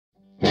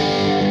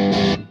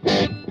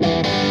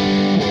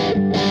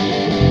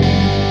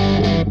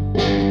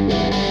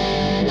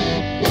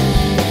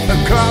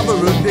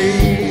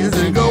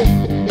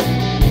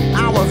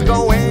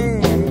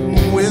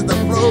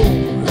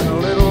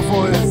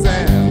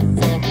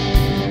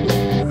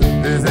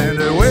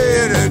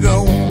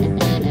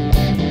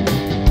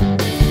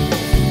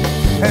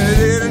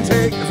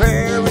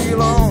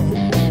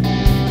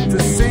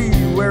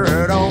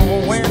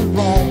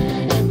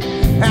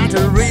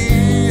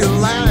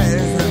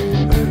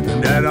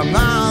I'm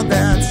not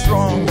that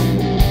strong.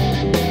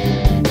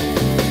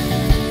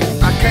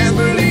 I can't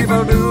believe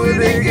I'll do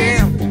it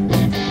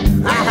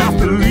again. I have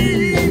to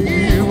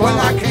leave while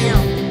I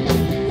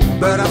can,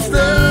 but I'm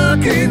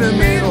stuck in the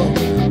middle,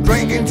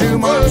 drinking too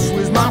much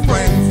with my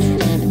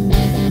friends.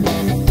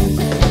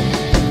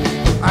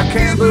 I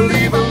can't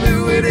believe I'll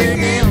do it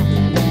again.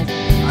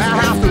 I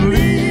have to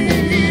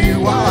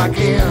leave while I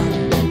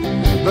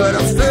can, but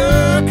I'm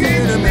stuck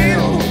in the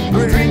middle,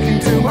 drinking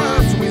too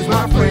much with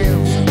my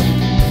friends.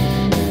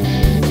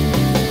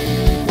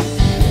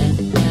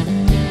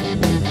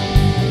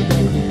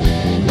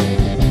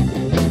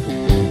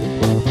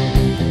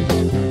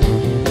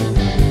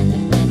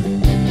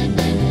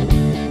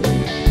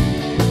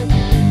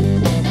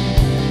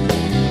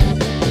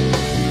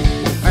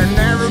 I've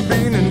never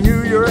been in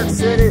New York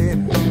City,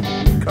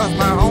 'cause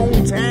my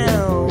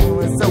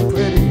hometown is so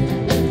pretty.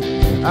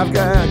 I've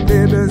got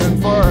Bibbers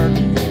and Ford,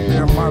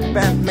 they're my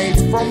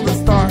bandmates from the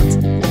start.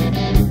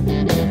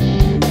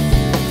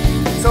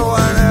 So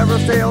I never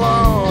stay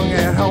long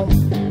at home,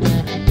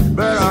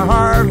 but I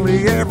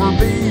hardly ever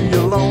be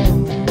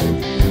alone.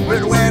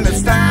 But when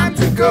it's time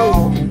to go,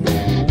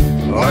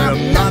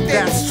 I'm not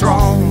that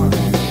strong.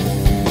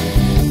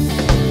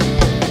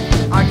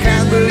 I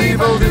can't believe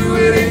I'll do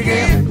it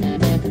again.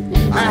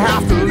 I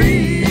have to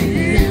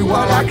leave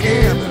while I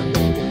can,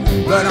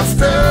 but I'm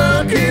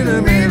stuck in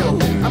the middle,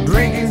 I'm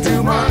drinking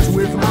too much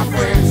with my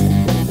friends.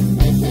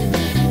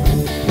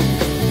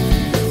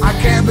 I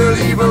can't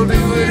believe I'll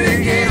do it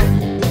again.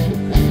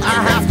 I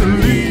have to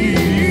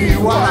leave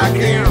while I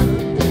can,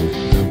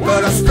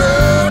 but I'm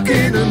stuck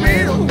in the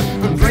middle,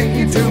 I'm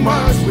drinking too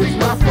much with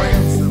my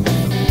friends.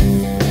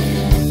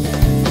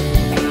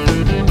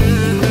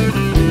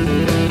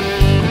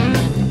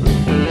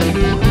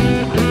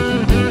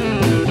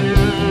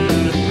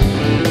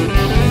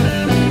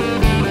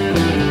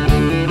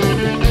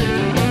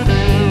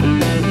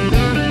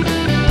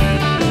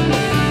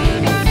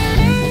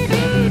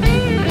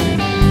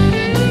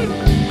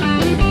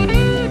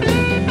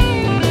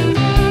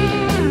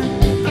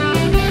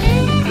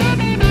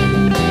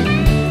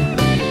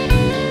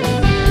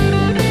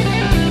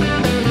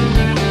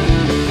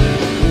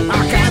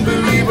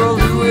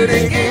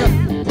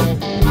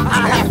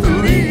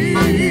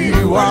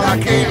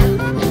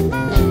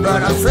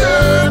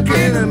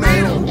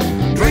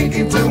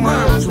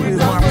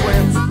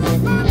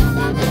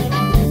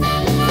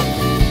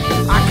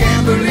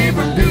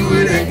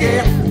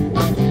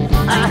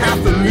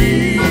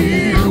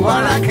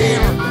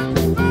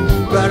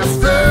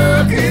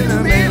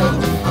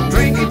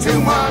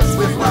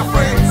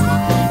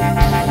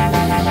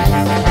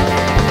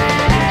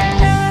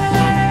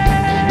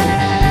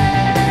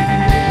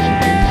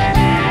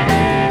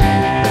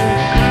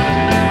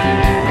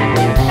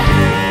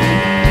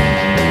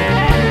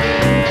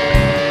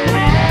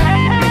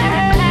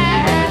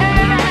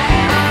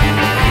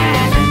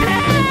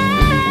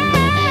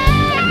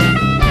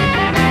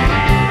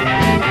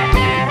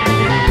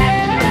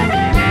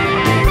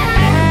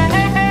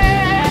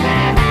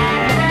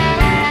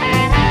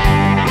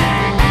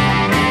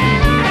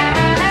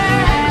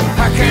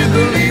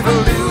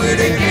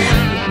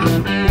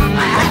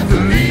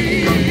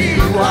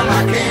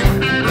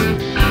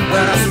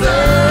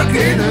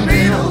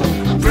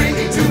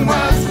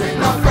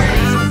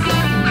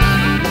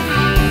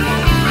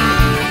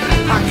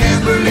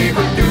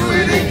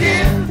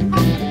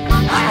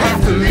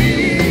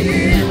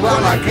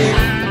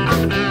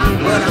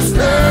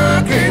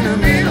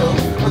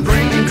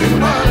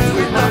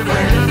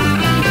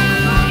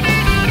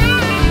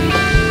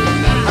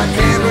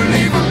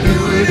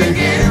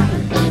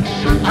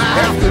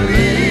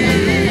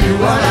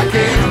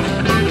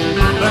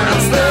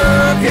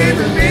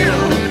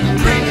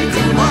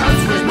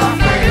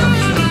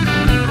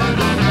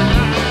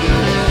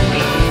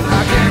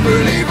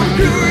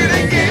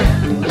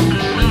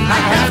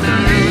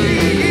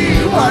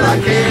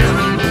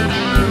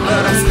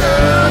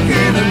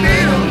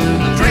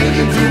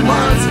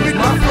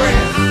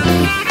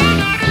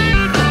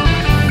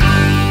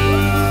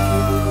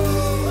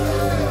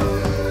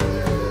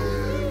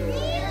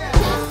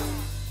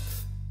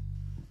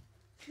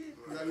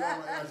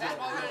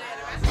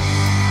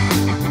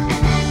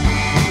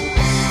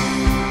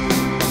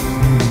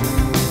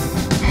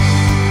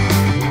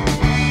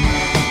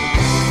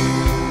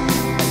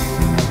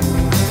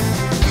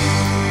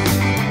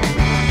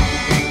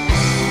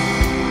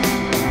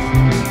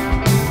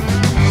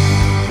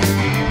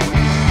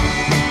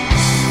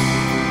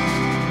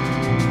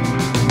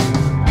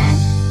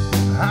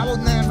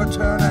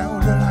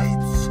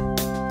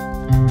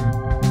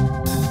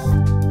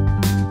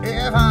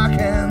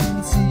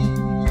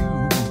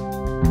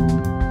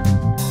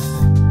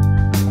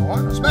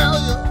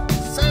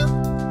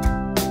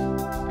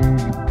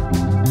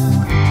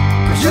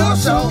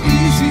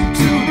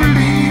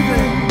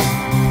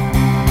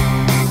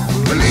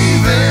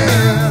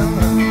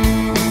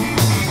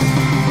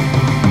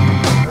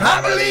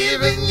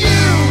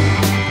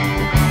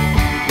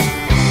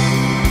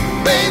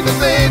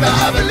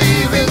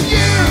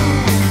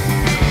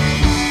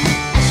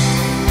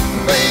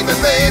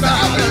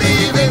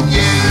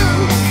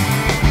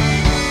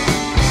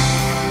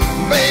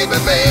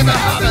 baby, I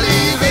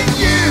believe in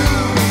you.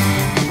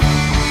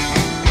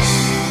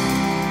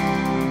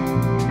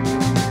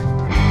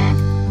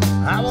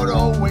 I would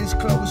always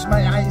close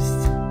my eyes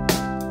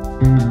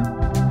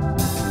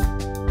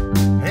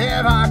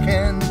if I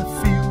can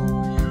feel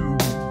you.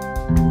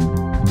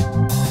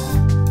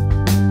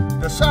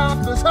 The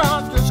softest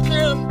of your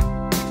skin,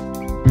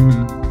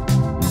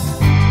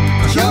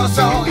 'cause you're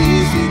so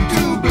easy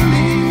to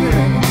believe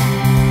in.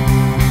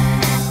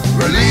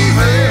 Believe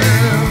in.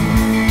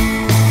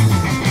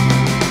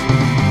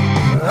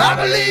 I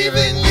believe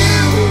in you.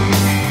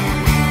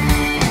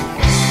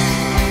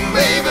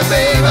 Baby,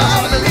 baby, I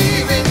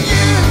believe in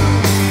you.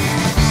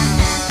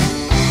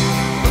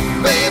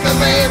 Baby,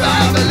 baby, I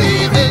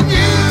believe in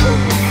you.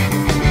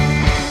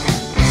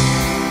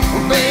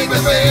 Baby,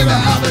 baby, I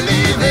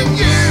believe in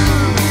you.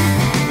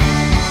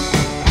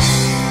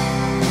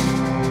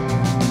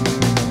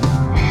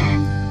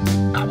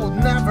 I will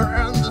never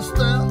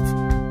understand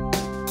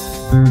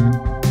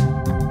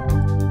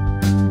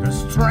the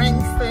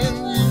strength in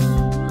you,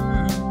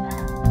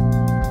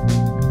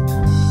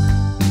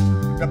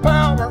 the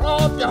power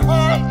of your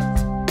heart,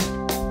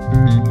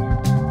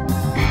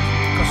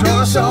 'cause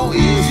you're so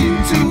easy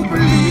to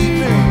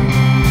believe in.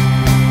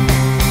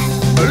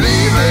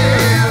 Believe in.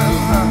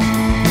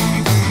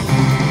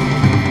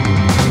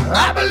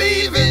 I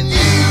believe in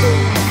you.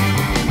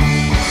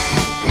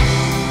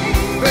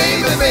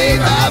 Baby,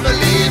 baby, I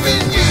believe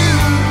in you.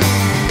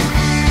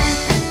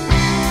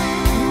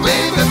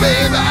 Baby,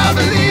 baby, I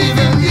believe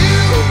in you.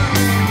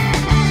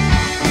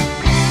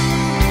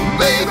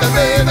 Baby,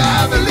 baby, I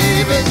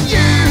believe in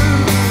you.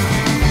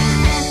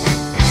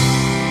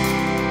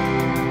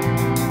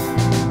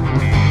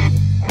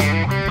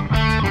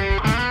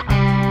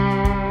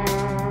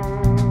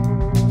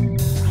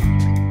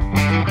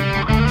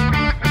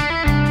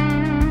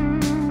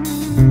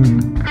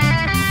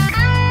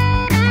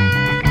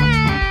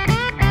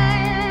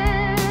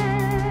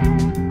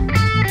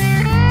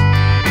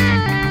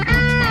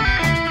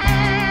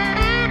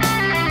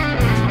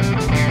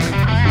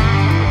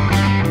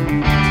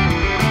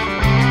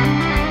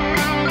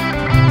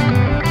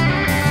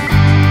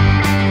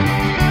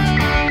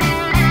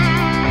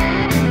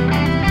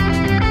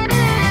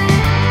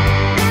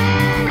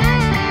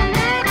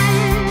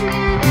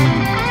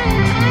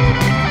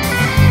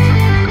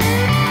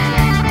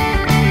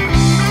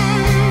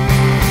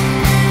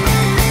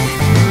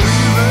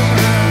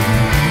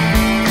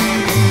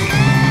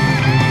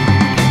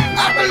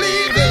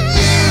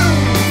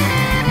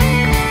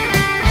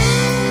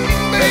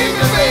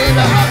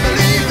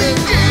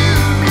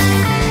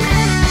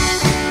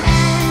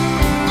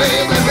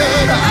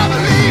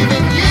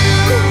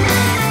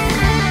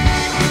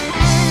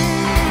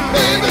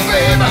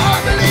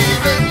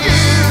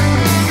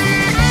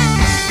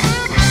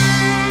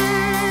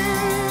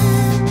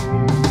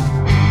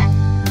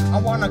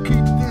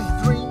 Keep this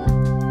dream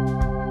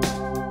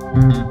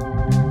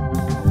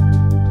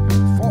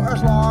for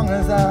as long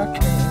as I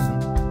can.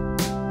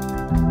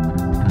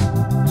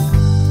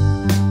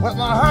 When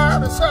my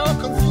heart is so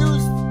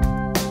confused,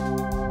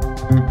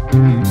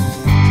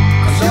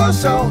 'cause you're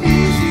so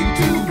easy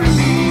to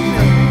believe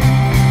in.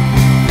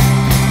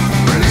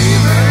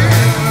 Believe in.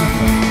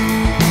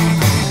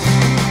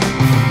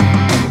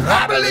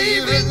 I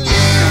believe in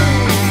you.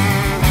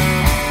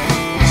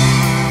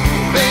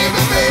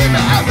 Baby, baby,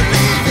 I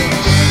believe in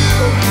you.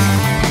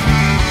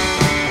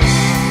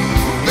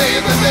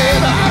 Baby,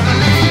 baby, I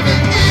believe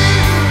in you.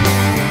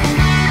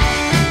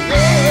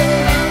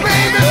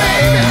 Baby,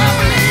 baby, I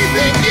believe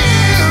in you.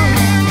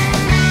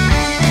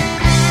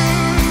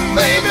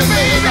 Baby,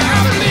 baby, I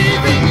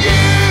believe in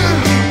you.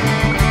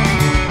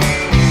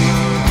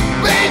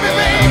 Baby,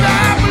 baby, I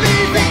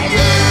believe in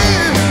you.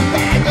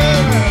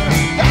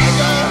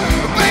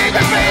 Baby,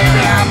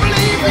 baby, I believe in you.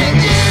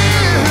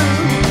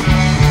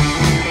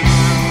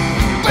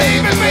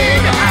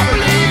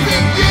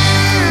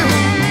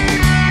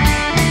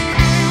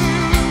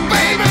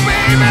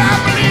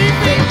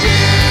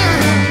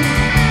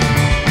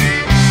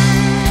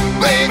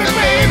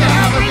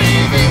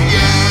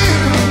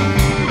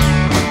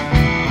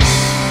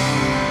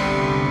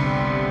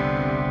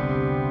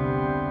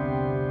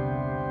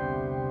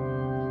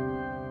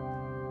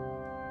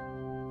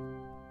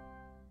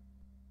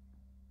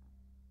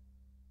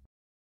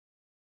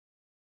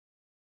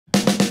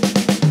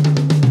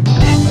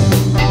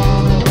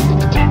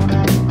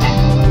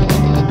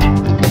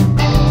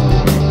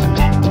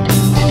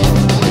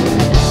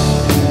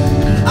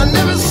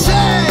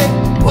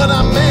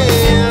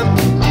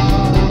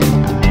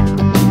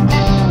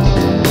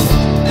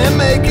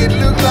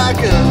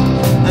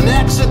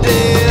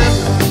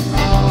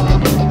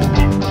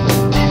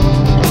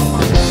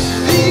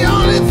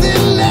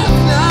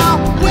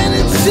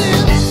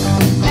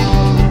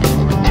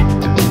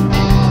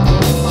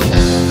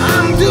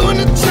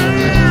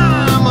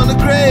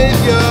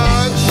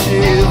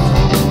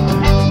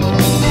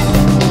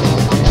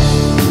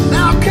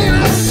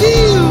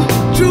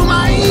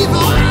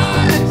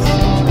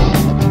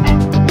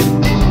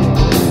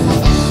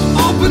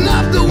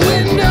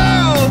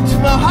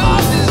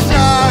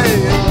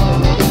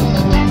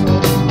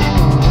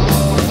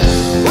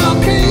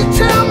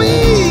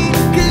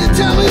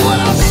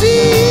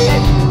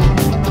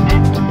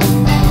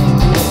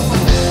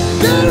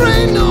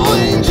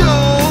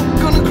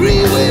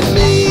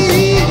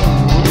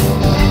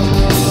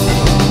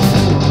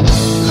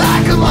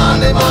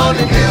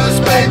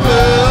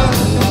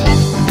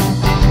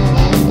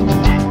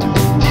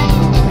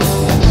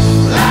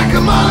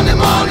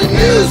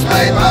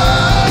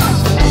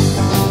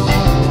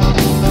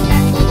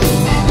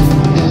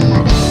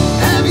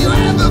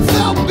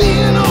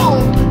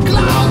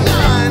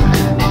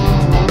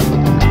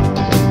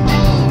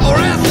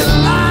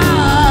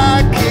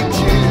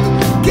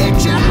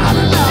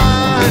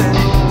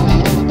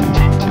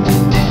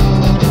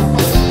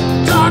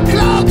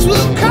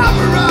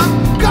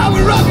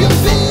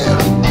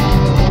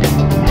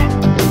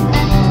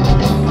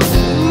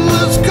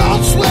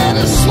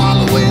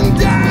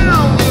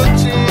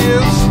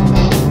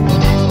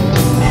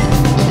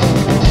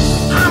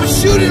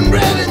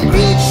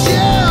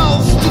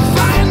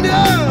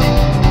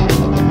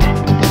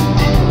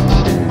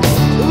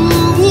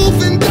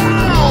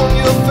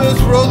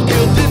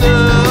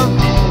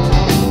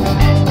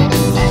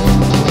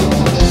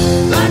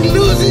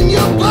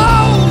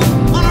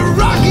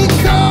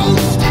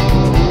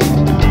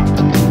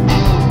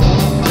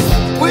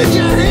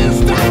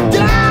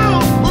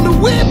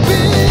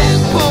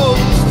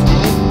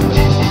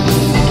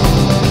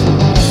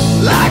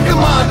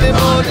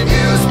 morning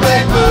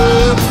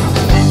newspaper.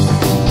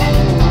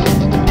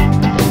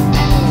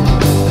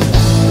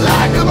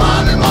 Like a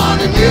Monday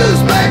morning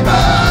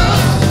newspaper.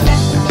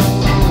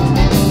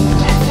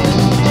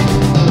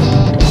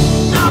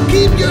 Now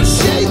keep your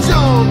shades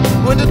on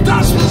when the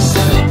dust will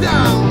settle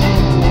down.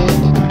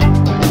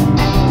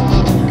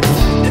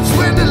 It's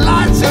when the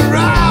lights are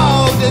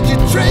out that you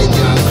trade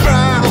your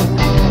crown.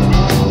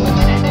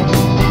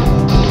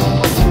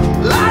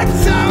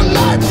 Lights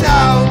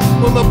out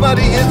when my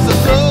buddy hits the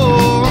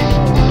door.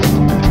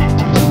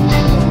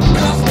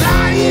 'Cause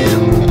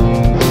dying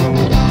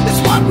is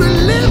what we're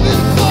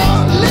living for,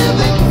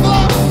 living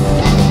for.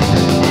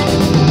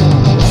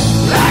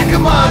 Like a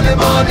Monday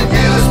morning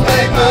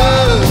newspaper.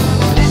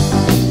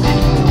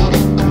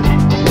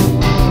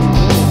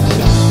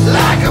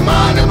 Like a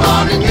Monday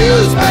morning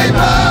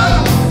newspaper.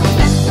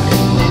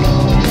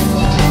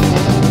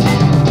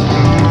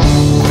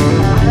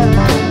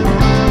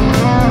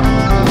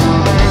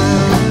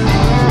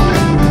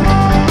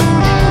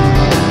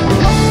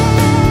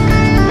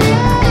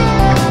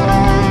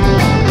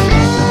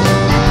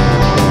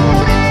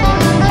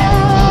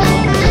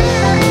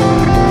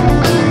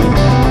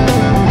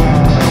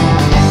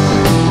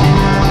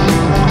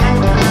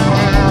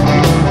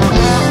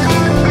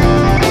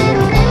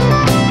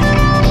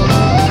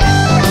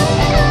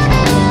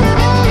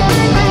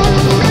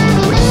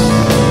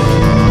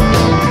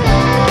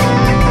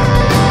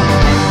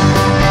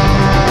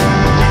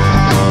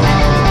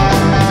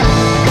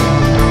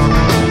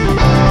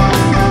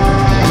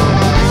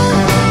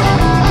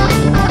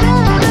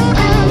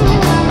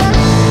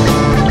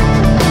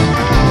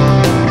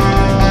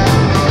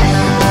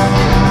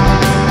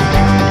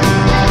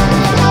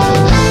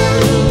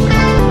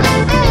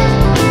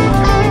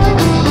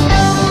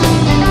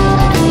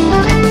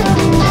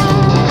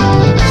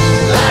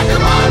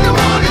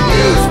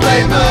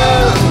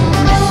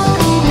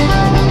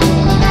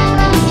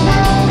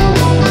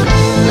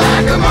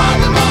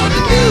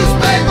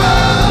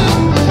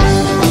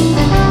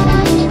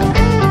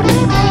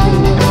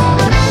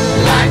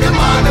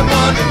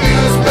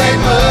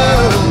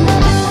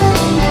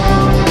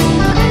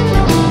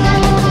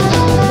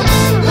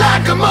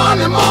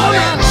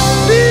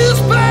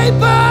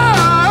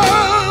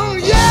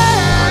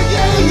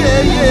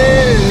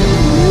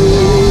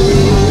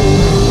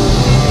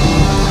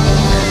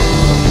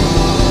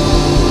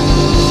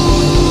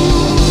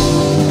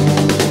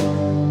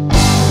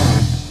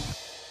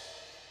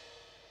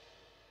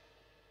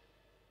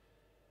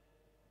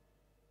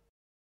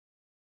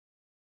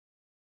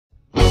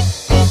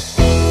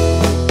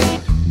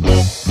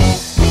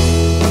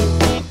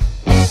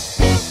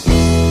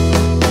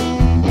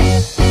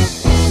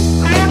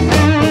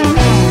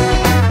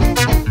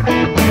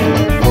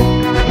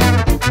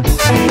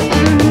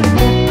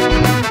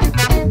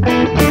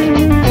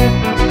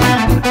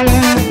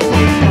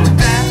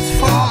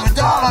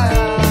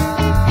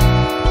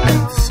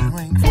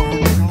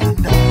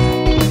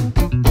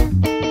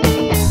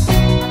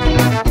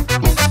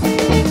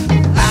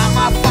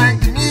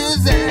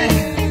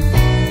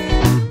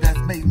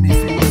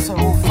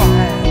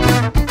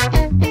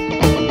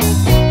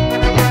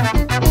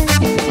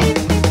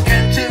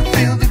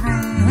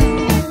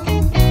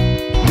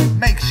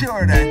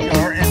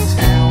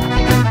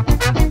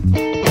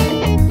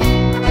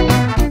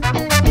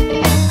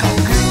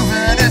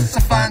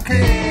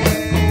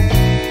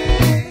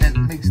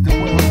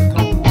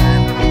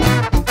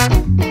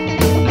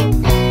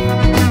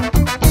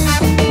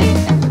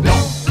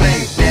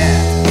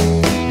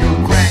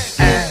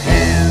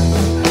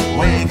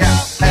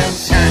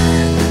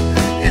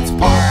 It's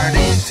part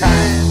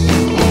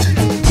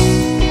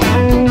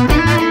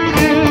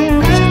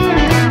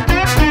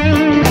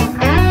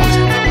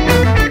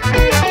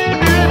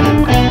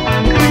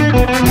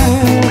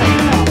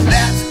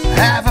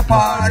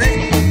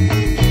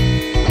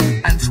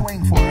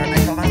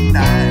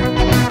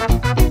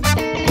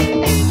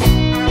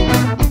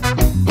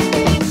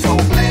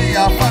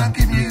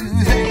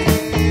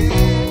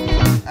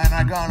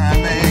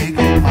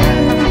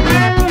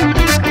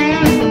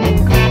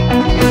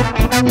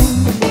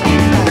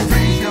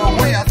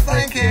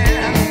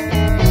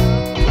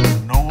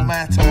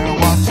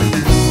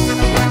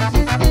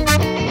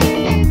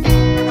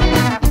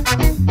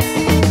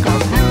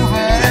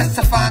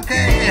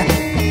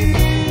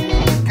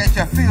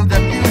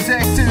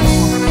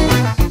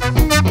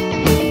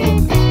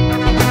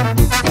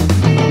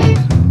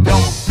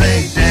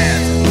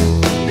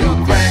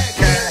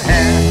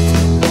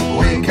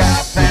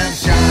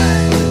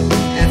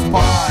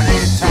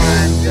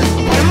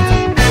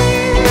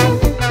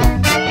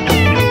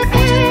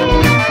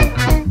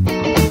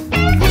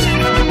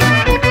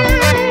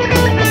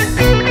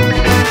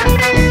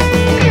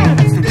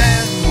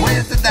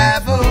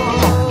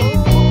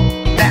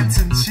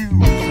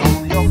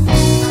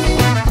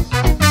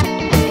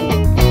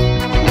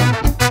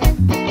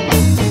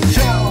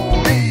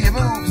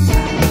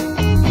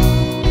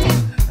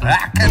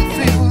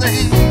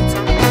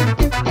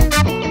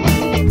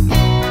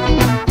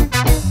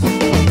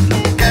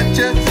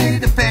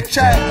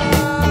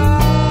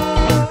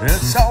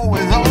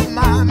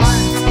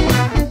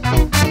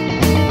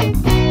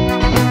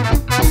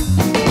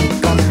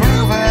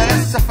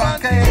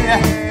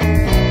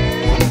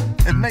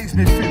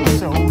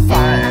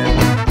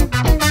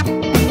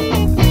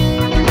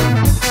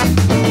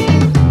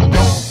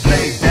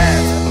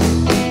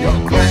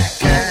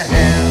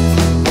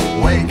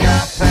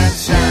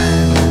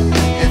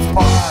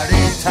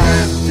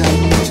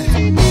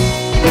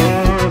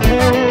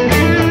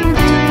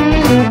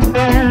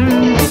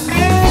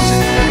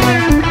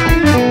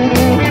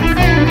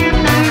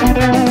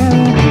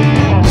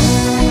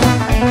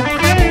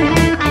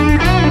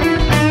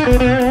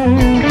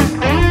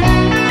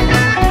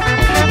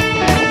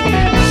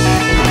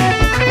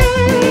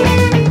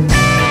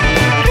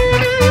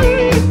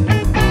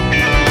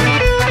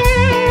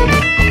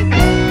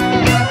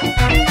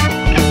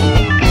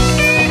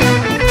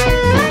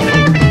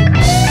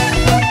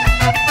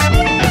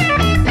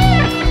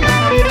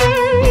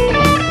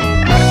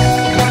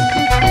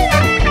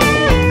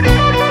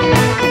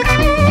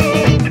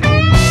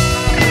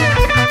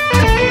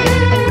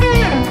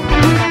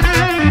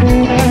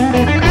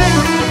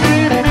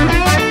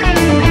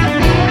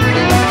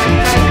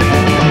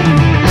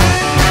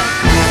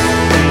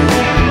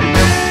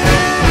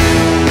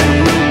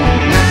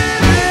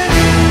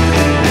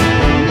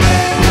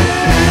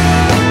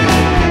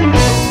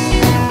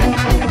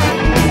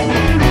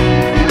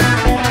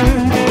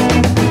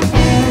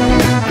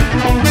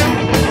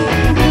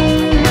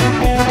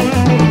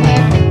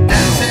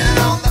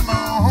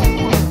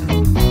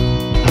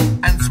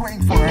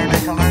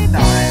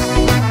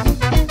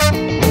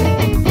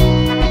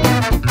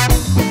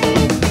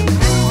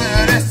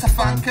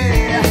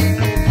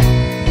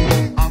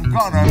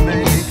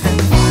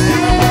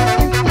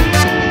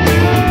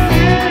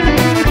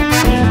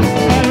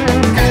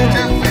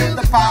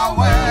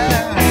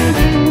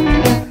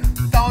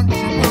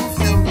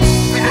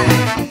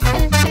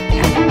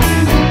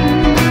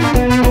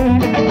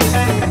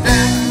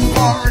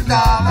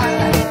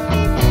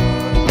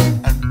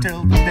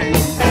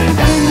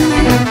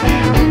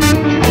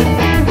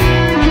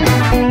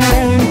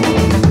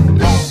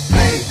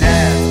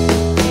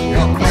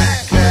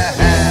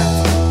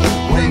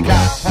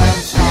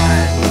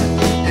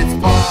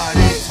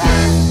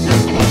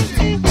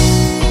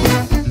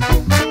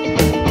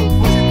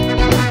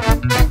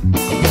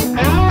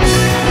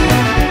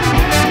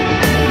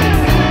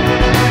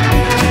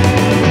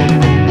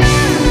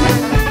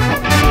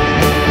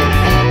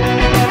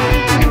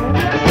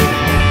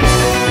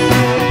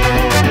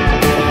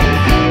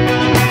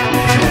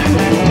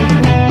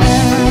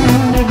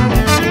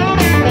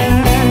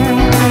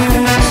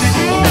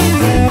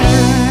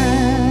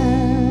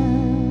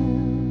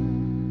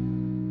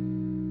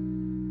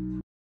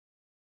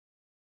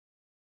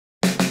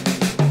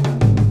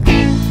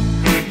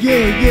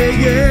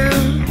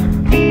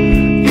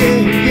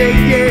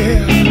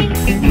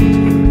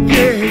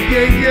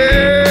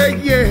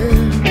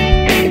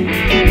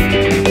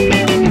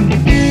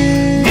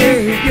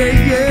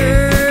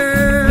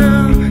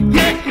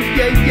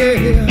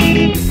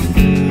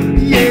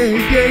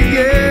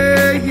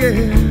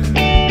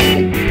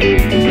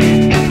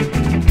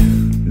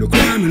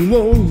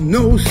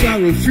no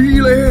sorrow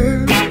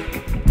feeling,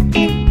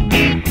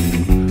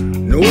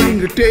 no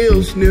anger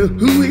tells me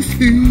who is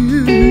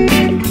who.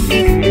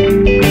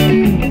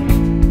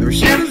 There are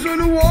shadows on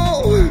the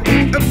wall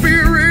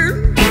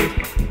appearing,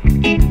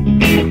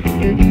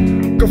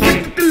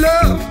 conflicted to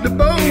love the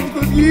both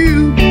of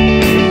you.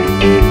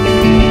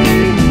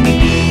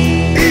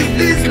 Is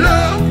this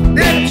love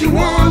that you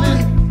wanted?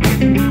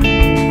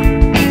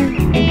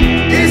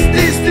 Is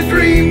this the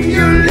dream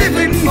you're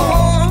living for?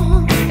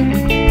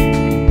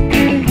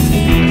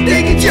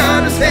 Take each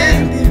other's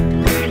hand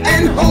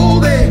and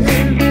hold it.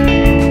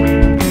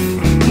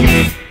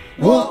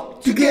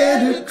 Walk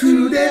together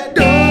through that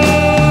door.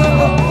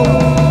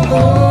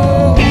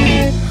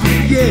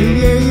 Yeah,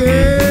 yeah,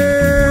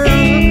 yeah.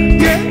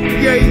 Yeah,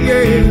 yeah,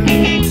 yeah.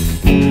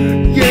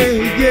 Yeah,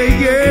 yeah,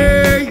 yeah,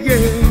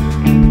 yeah.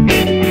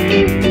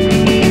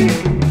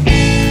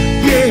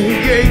 Yeah,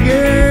 yeah,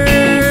 yeah.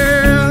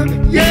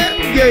 Yeah,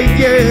 yeah,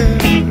 yeah.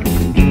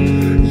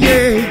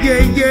 Yeah,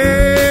 yeah,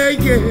 yeah,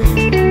 yeah.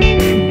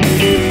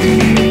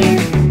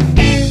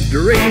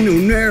 There ain't no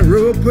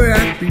narrow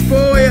path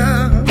before ya.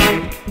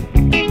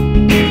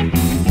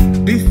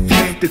 This is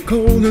the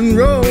golden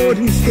road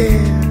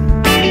instead.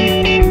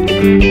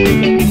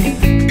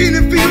 In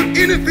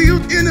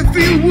a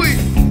field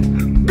with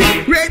big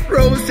red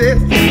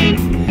roses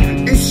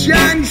and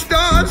shiny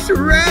stars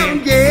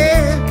around,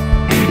 yeah.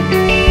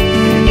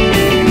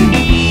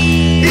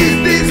 Is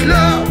this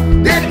love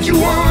that you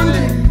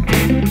wanted?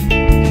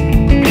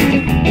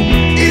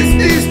 Is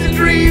this the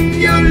dream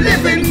you're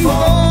living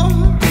for?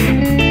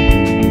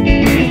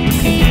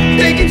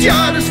 Take each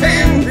other's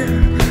hand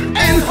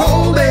and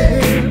hold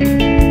it.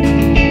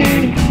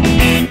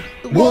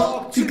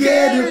 Walk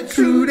together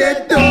through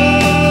that door.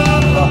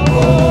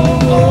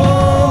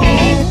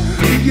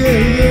 Yeah,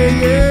 yeah,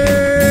 yeah.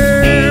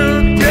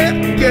 Yeah,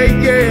 yeah,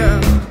 yeah.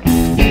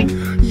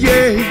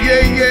 Yeah,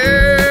 yeah, yeah,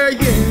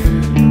 yeah.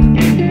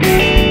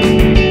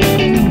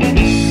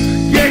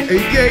 Yeah,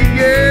 yeah,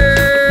 yeah.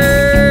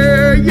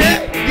 Yeah,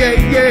 yeah,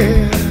 yeah.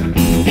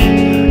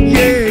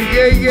 Yeah,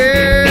 yeah,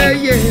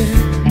 yeah, yeah.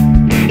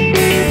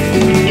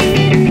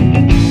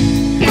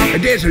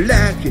 There's a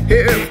life you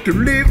have to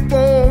live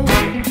for.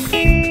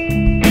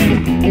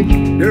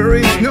 There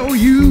is no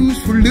use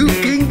for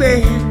looking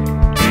back.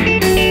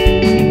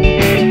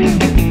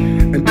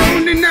 And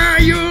don't deny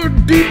your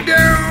deep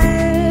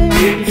down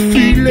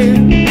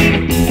feeling.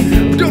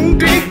 Don't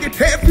take that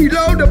heavy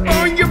load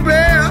upon your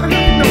back.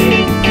 No.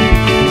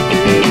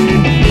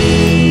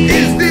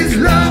 Is this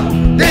love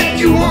that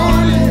you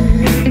wanted?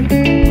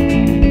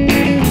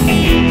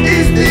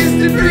 Is this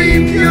the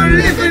dream you're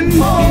living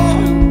for?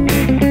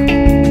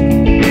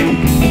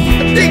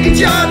 Take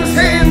each other's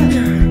hand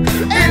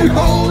and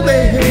hold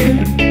it.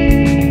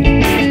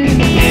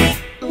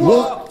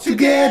 Walk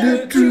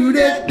together through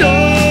that door.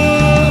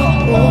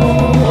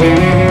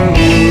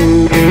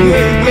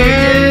 Yeah,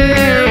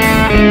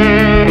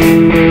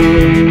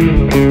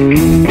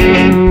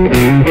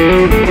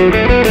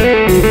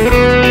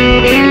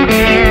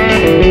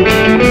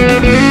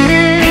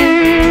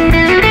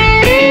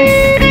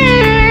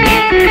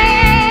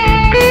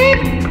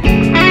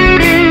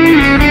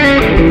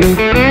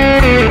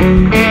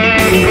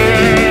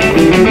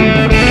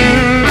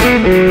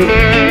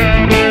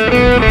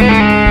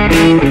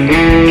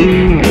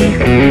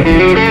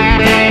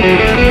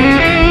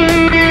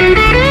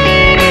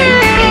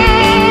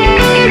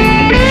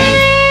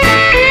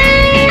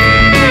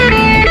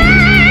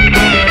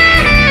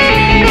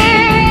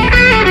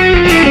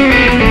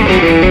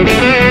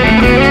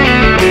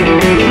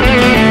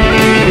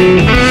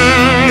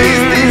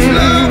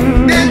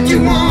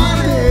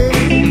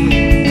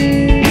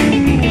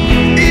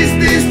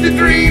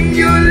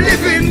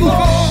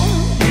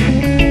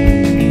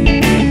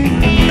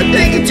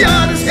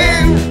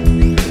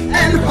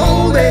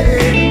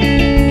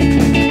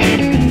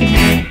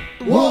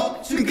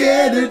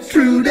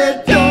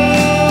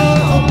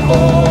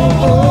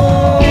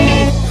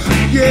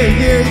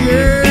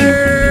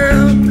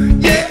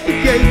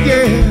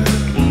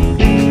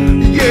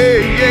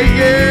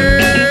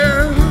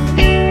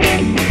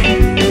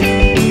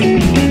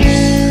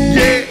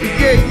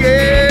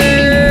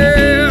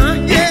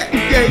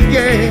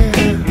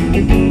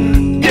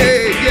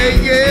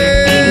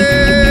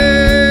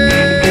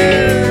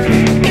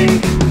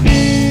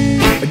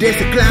 There's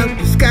a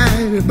cloudy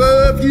sky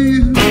above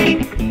you.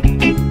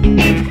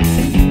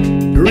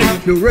 There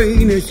is no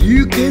rain as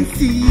you can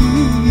see.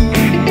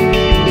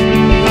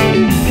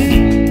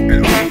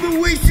 And all the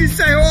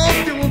wishes I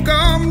hope they will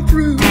come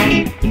true.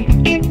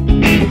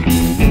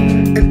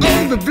 And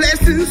all the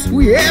blessings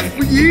we have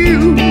for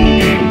you.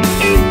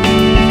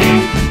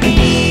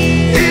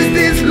 Is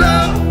this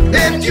love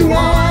that you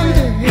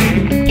wanted?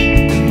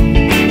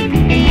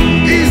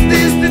 Is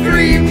this the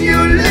dream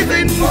you're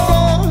living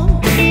for?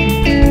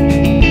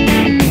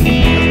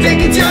 Take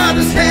each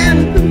other's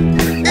hand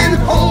and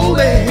hold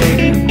it.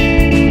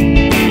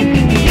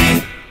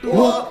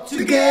 Walk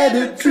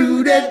together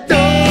through that door.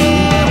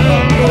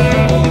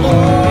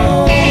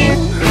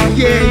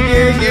 Yeah,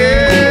 yeah,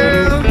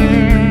 yeah.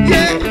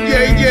 Yeah,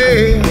 yeah,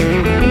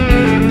 yeah.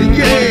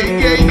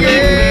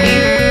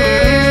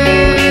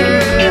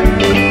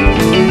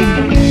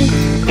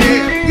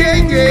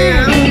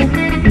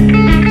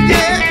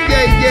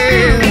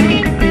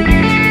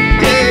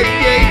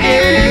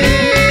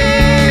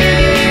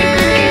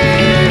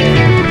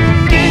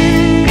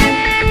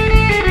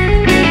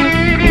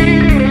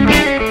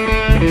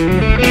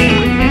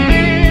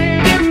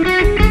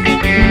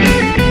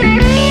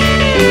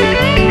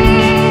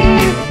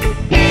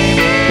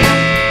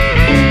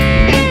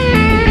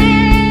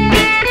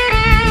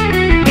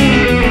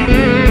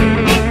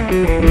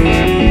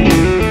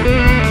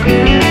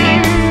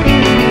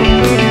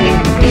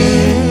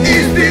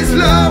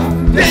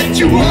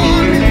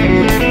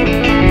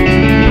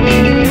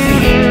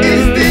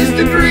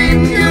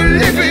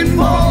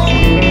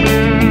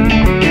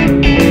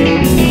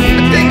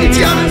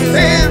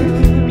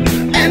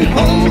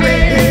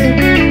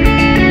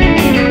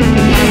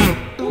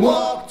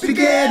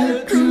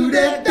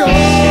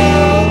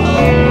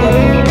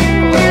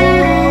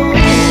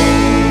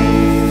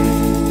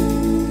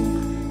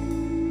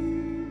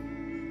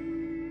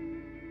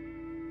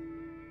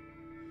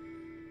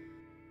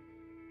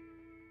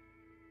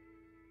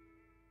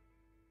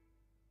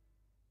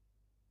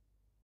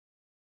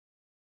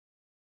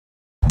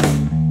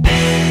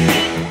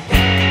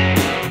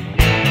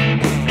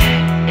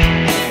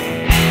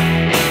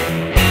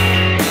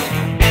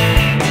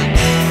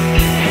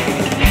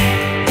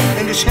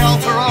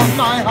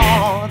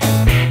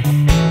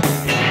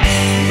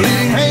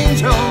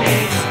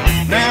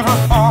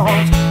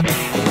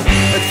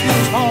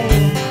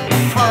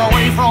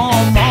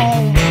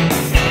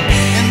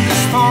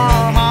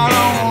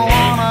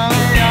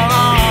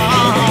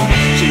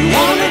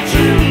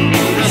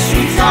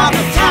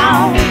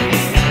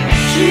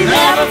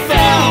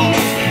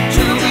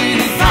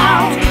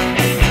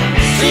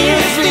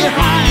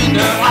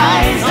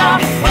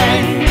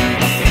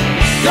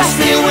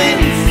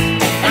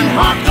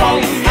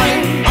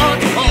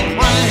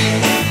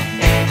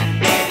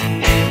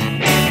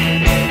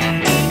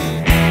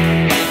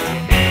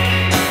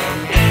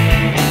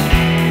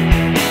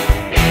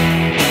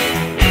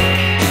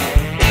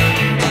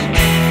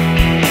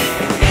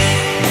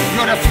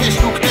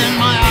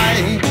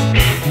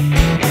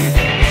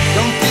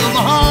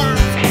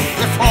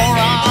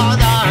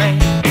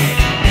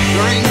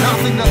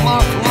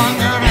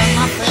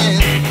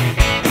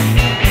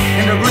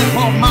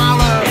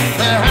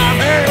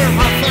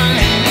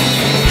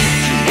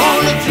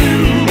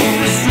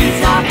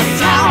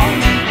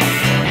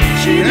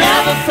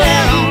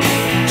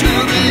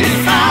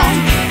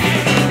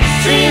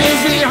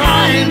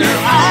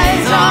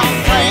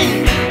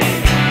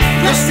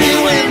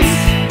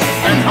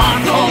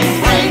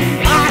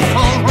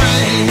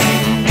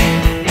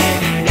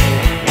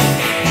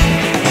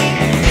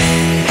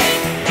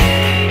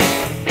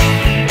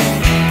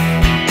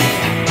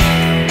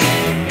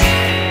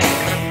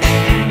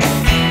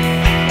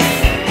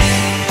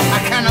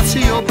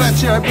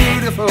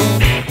 beautiful,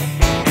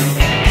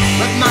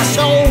 but my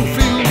soul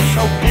feels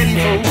so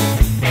pitiful.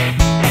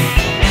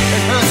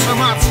 It hurts so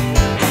much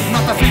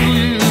not to feel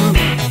you.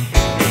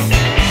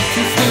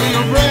 To feel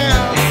your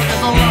breath is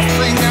the last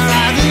thing that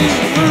I do.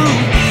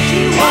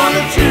 She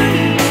wandered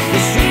through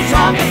the streets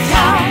of the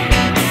town.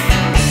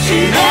 She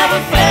never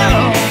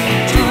fell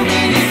to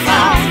be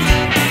found.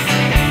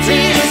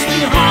 Tears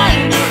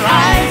behind her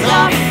eyes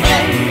of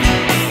flame,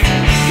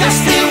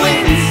 gusty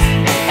winds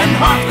and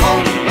hot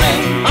cold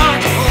rain, hot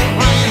cold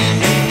rain.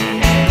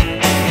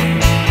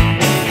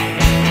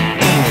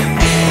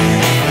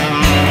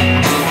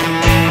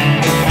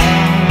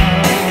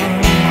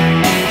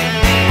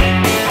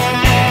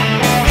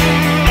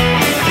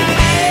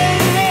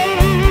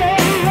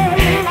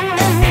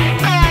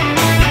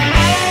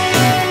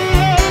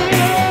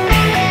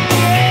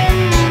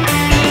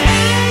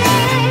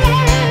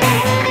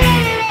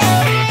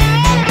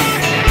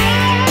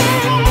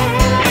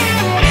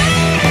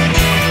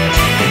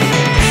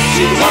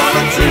 She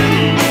wandered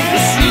through the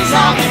streets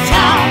of the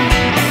town.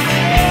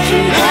 She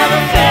never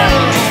fell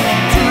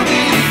to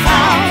be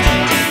found.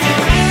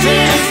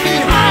 Tears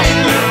behind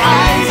her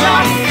eyes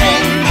of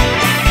flame,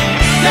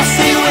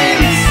 gusty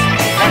winds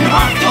and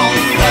hot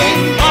cold rain,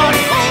 hot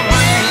cold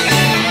rain.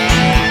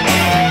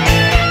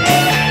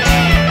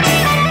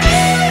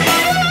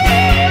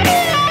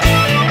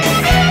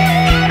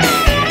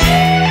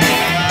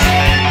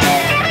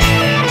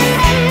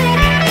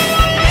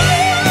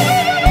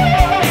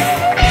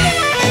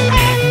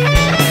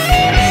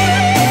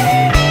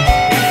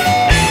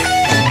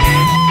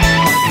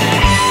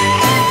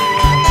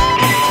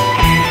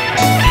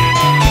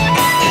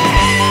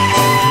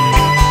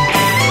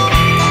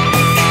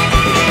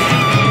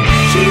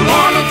 She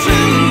wandered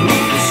through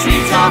the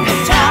streets of the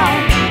town.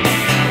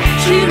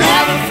 She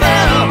never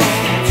fell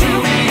to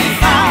be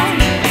found.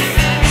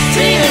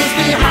 Tears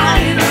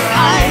behind her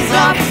eyes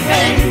of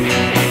flame,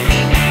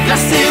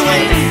 gusty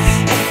winds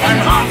and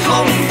hot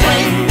cold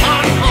rain,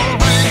 hot cold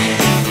rain.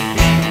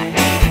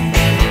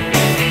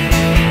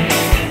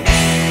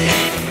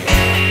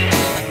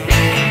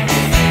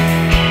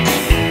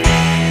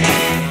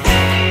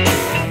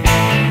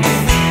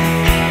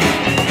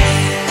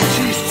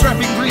 She's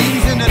trapping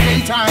dreams in the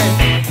daytime,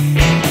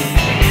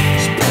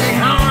 spitting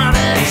hard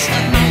eggs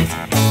at night.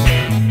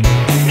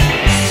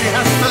 She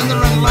has thunder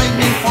and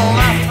lightning fall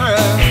after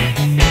her.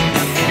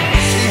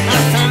 She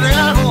has the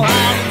devil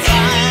hide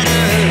inside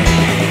her.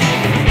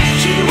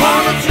 She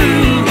wandered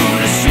through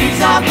the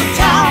streets of the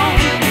town.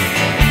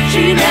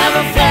 She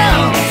never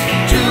felt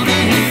to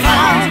be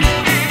found.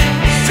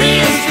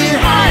 Tears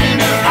behind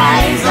her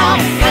eyes of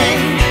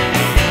flame,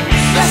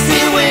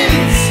 gusty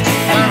winds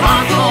and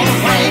hot cold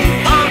rain,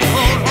 hot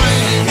cold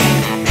rain.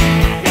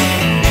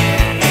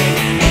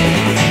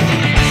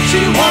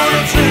 She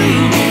wandered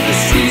through the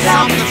streets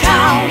of the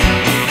town.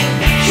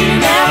 She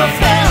never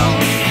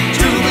felt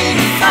to be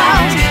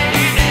found.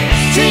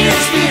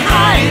 Tears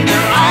behind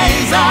her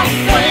eyes of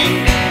flame,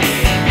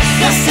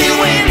 gusty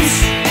winds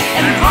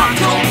and hot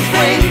cold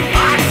rain,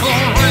 hot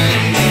cold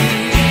rain.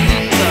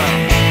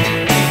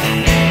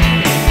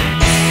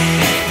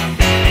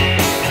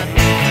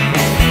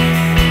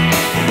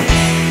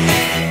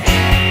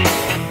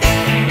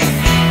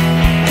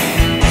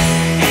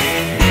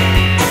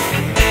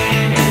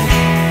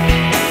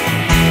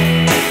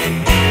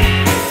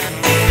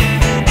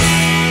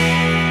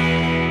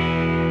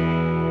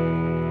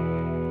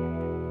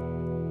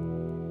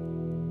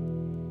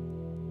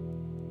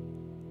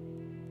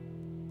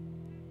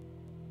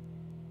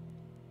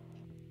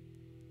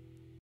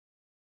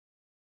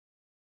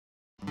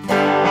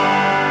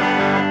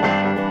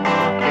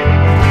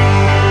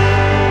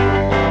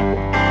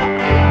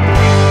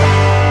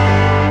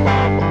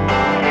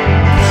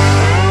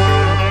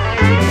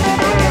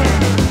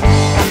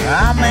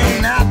 I may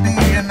not be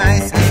the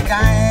nicest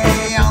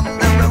guy on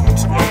the road,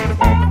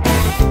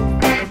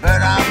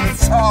 but I'm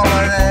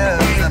solid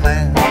as a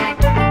man.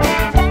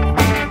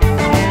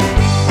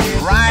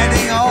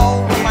 Riding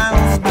all the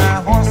miles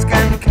my horse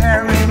can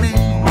carry me,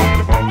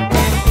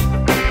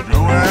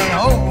 doing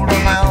all the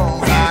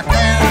miles I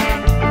can.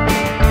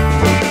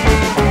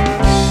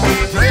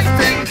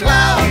 Drifting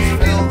clouds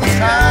fill the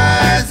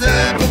skies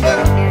up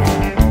above,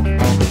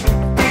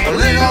 a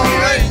little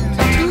rain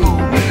to cool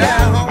me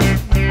down.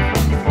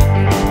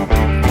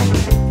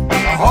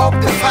 I hope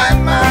to find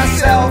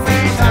myself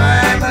in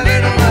time a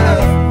little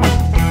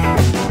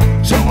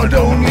love, so I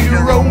don't need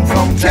to roam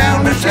from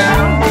town to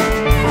town.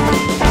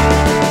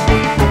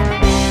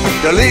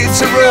 There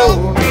leads a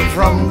road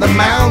from the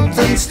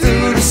mountains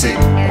to the sea.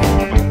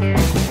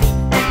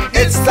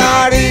 It's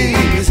not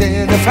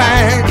easy to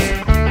find.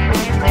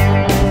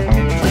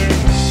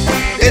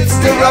 It's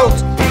the road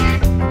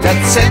that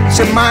sets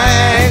your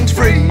mind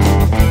free.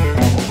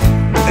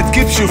 It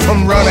keeps you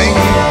from running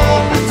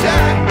all the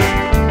time.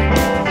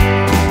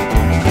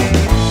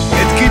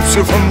 It keeps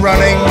you from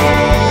running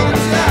all the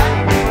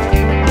time.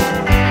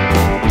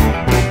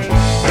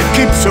 It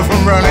keeps you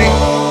from running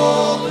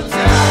all the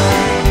time.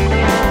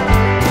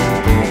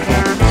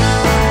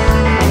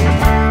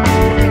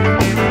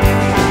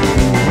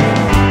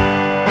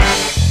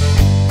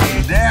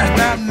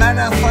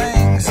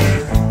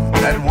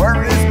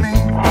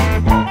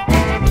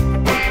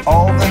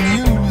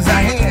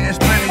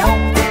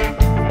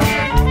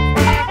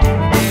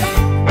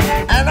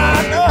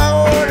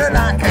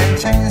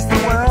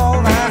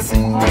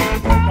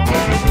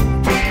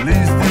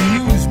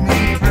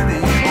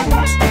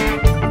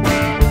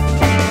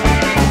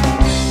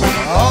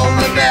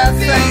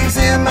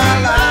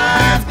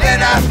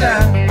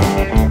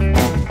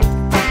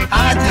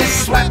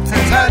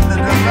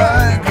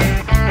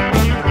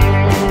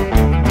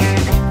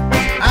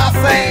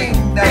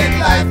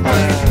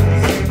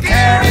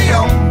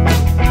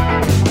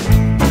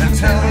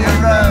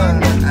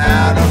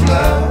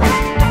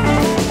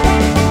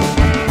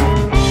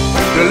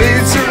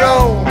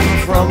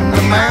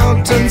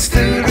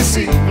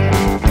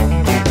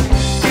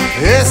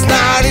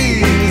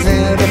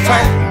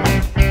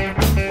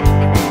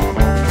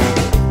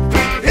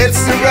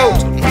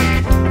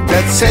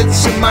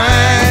 sets your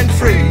mind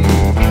free.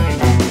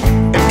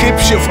 It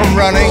keeps you from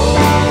running.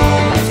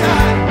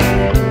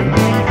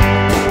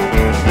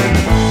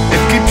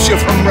 It keeps you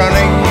from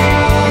running.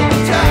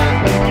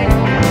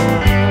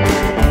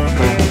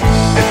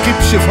 It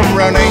keeps you from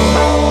running.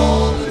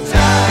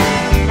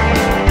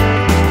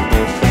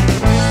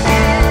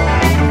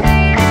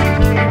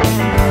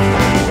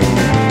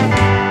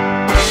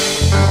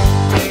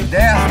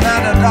 There's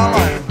not a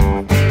dollar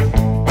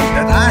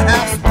that I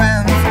have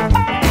spent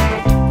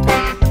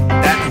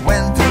that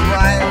went to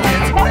right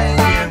its way.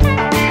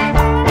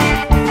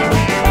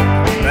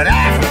 But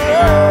after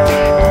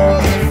all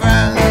the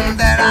fun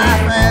that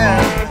I've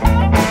had,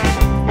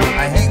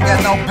 I ain't got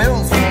no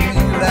bills for me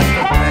left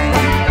to pay.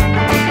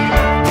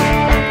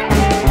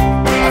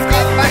 I've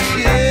got my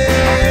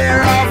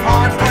share of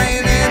hard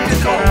rain in the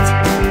coat,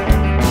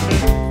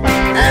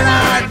 and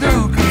I do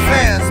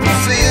confess my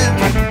sin.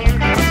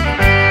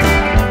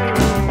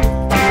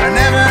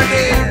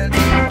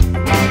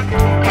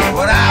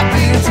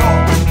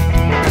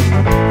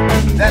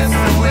 That's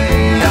the way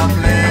I'm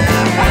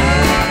living.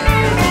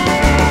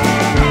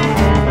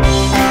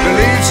 The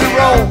leaves are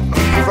rolled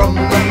from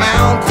the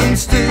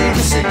mountains to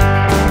the sea.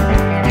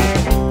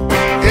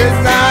 It's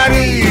not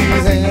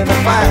easy to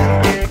find.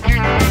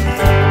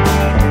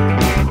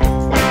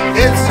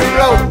 It's the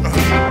road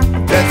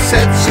that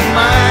sets your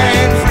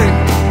mind free.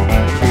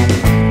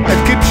 It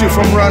keeps you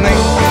from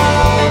running.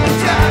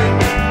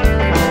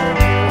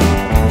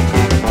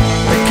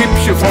 It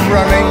keeps you from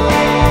running.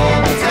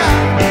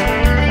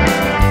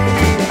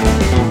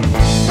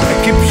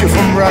 Keeps you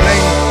from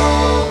running.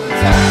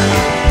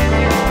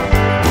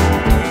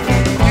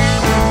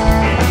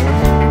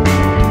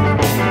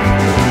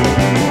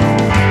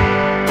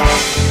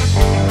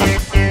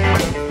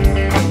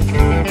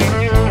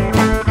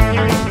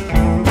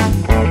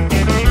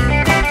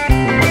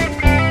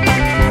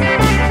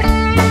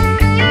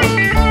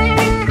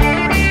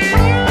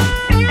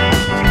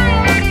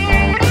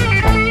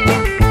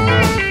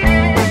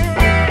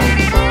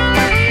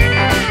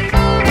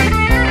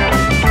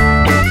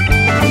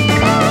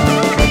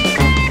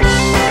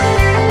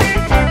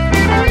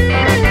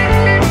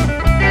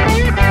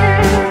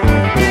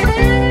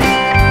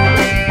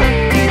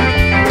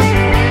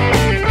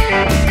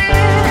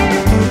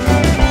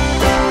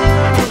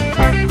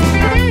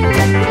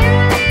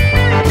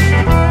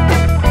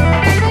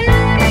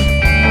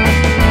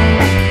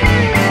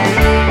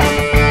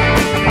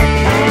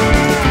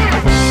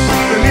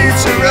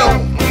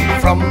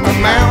 From the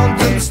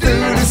mountains to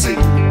the sea,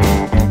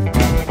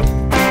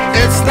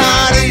 it's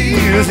not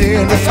easy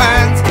to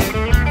find.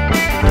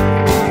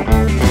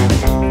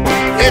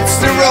 It's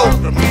the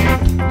road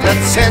that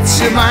sets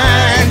your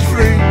mind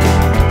free.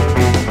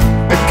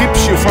 It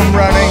keeps you from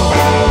running.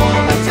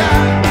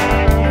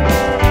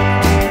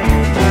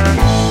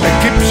 It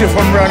keeps you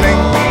from running.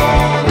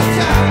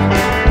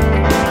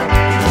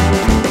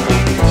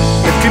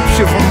 It keeps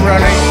you from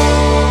running.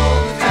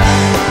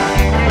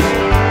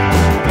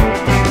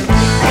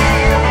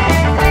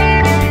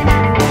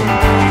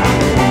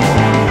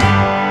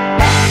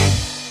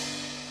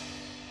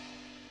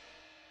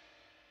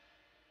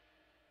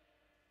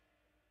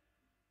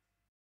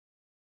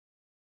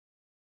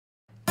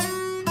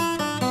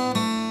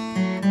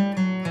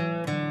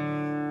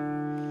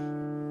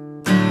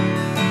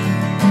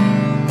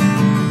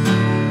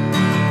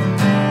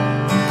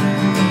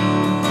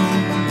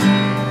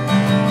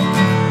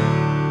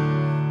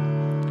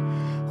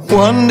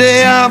 One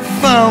day I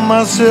found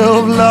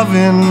myself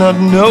loving, not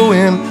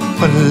knowing,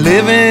 but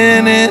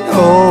living it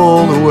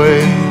all the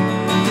way.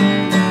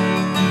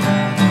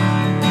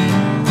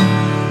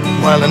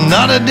 While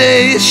another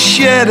day is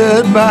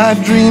shattered by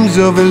dreams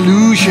of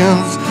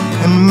illusions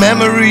and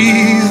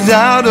memories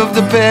out of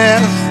the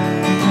past.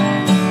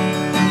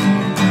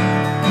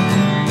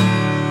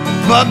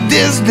 But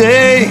this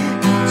day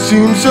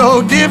seems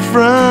so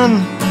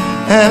different,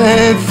 and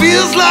it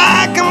feels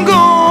like I'm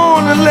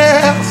gonna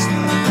last.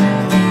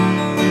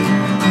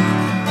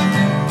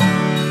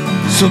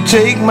 So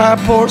take my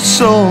poor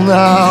soul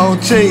now,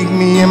 take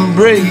me and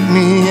break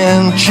me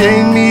and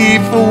chain me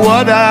for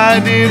what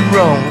I did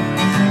wrong.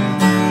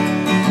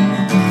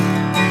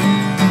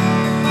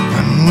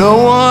 And no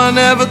one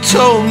ever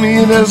told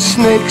me there's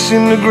snakes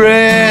in the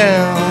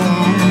ground.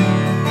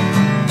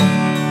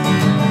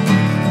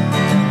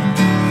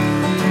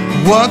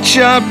 Watch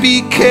out,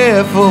 be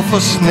careful for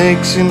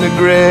snakes in the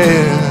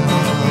ground.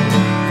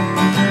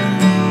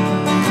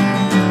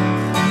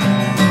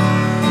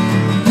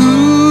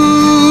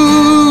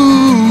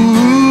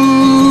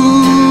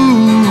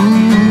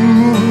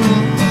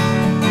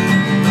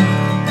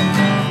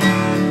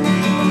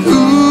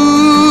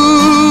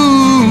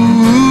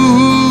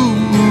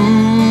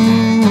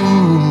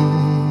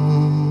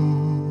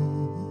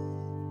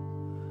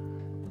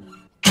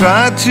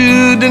 Try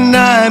to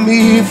deny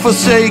me,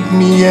 forsake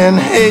me and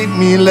hate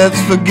me. Let's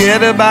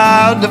forget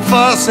about the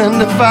fuss and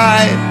the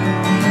fight.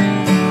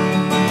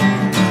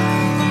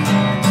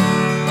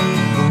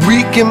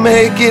 We can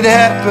make it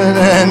happen,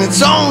 and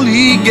it's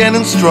only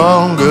getting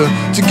stronger.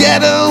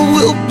 Together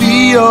we'll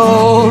be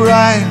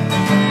alright.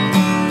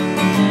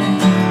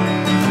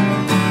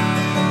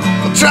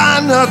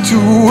 try not to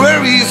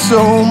worry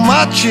so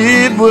much,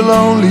 it will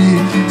only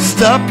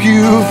stop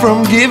you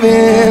from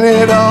giving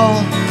it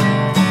all.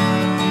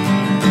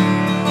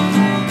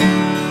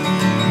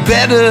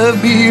 Better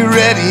be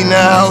ready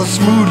now,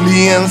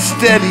 smoothly and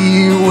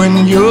steady,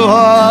 when your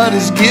heart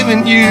is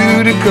giving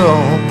you the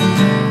call.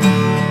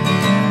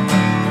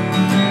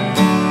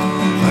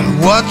 And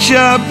watch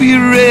out, be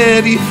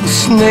ready for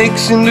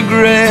snakes in the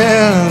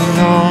grass.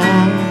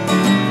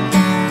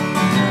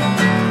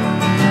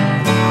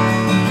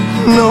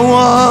 No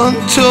one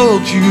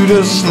told you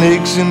there's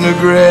snakes in the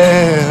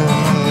grass.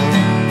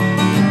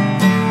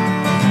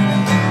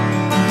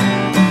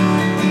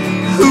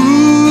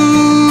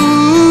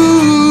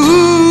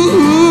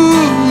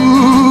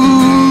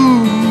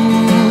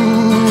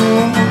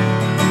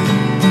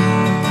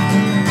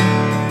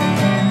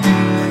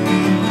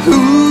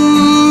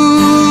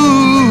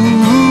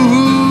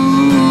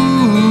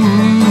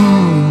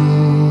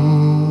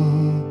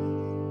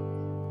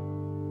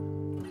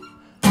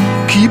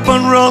 Keep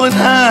on rolling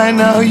high,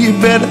 now you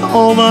better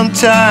hold on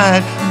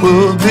tight.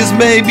 Well, this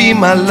may be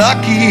my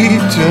lucky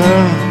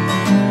turn.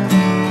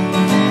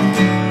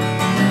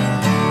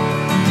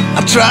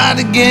 I try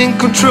to gain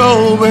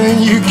control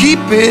when you keep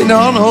it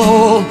on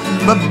hold,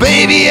 but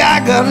baby, I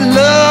got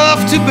love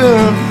to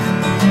burn.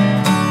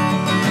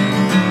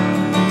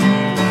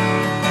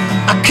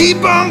 I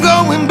keep on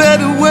going,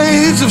 better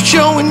ways of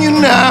showing you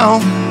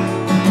now,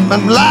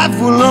 but life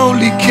will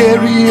only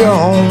carry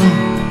on.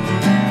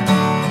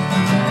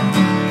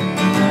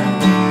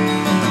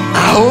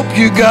 I hope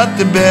you got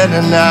the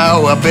better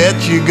now, I bet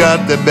you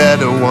got the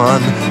better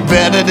one,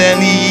 better than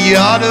the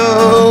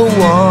other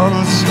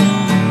ones.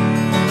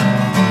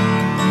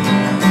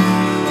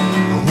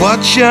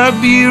 Watch out,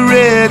 be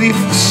ready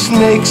for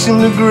snakes in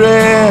the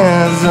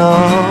grass.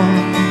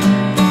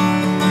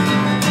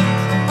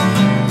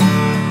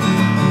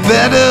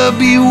 Better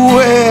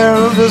beware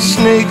of the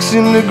snakes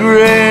in the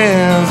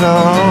grass.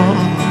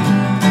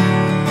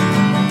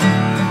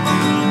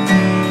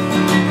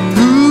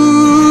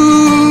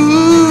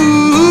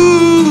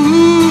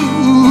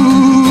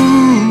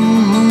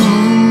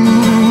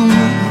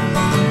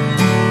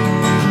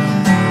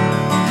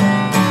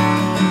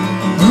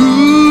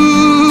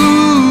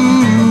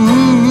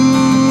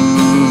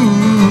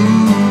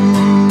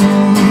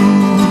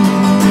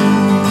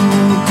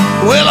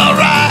 Well,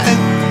 alright.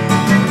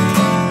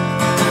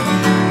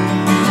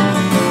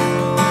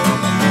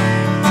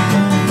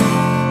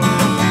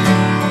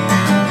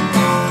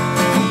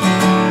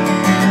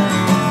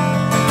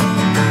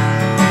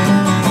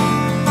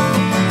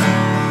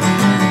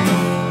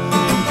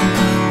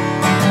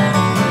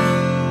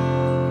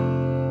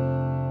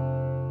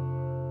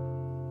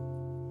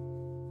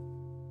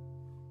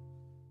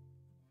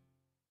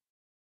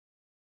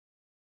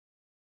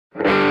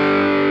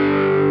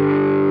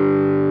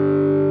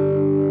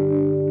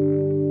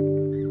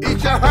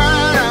 Eat your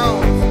heart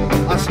out.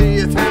 I see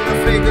you trying to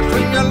figure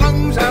clean your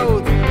lungs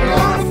out. I'm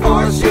gonna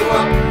force you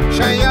up,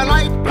 shine your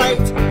light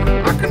bright.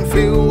 I can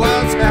feel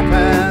what's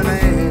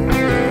happening.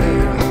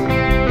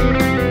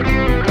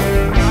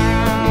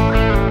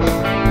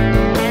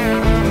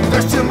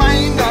 Dust your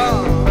mind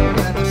off,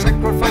 and I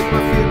sacrifice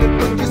my fear that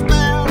will just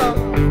melt off.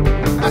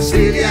 I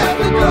see the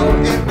afterglow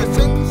in the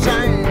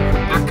sunshine.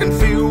 I can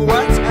feel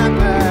what's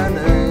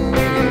happening.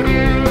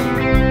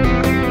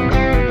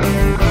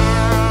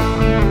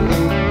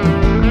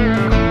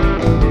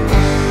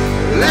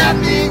 Let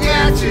me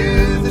get you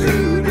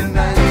through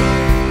tonight.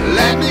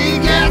 Let me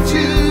get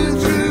you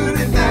through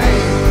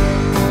tonight.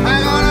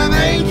 I'm gonna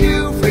make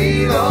you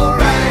feel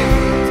alright.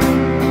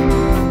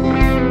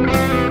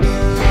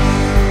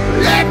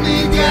 Let me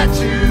get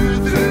you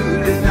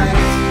through tonight.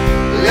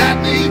 Let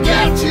me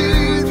get you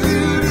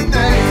through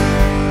tonight.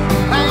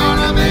 I'm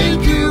gonna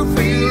make you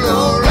feel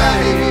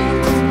alright.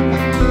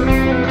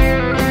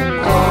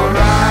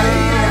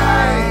 Alright.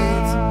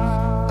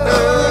 Oh.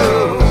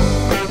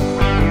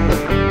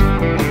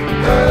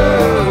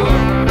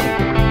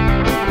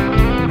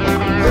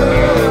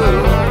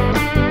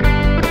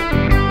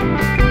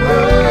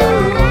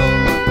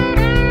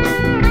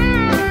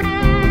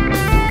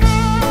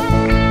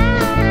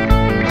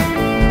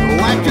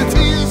 Wipe your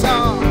tears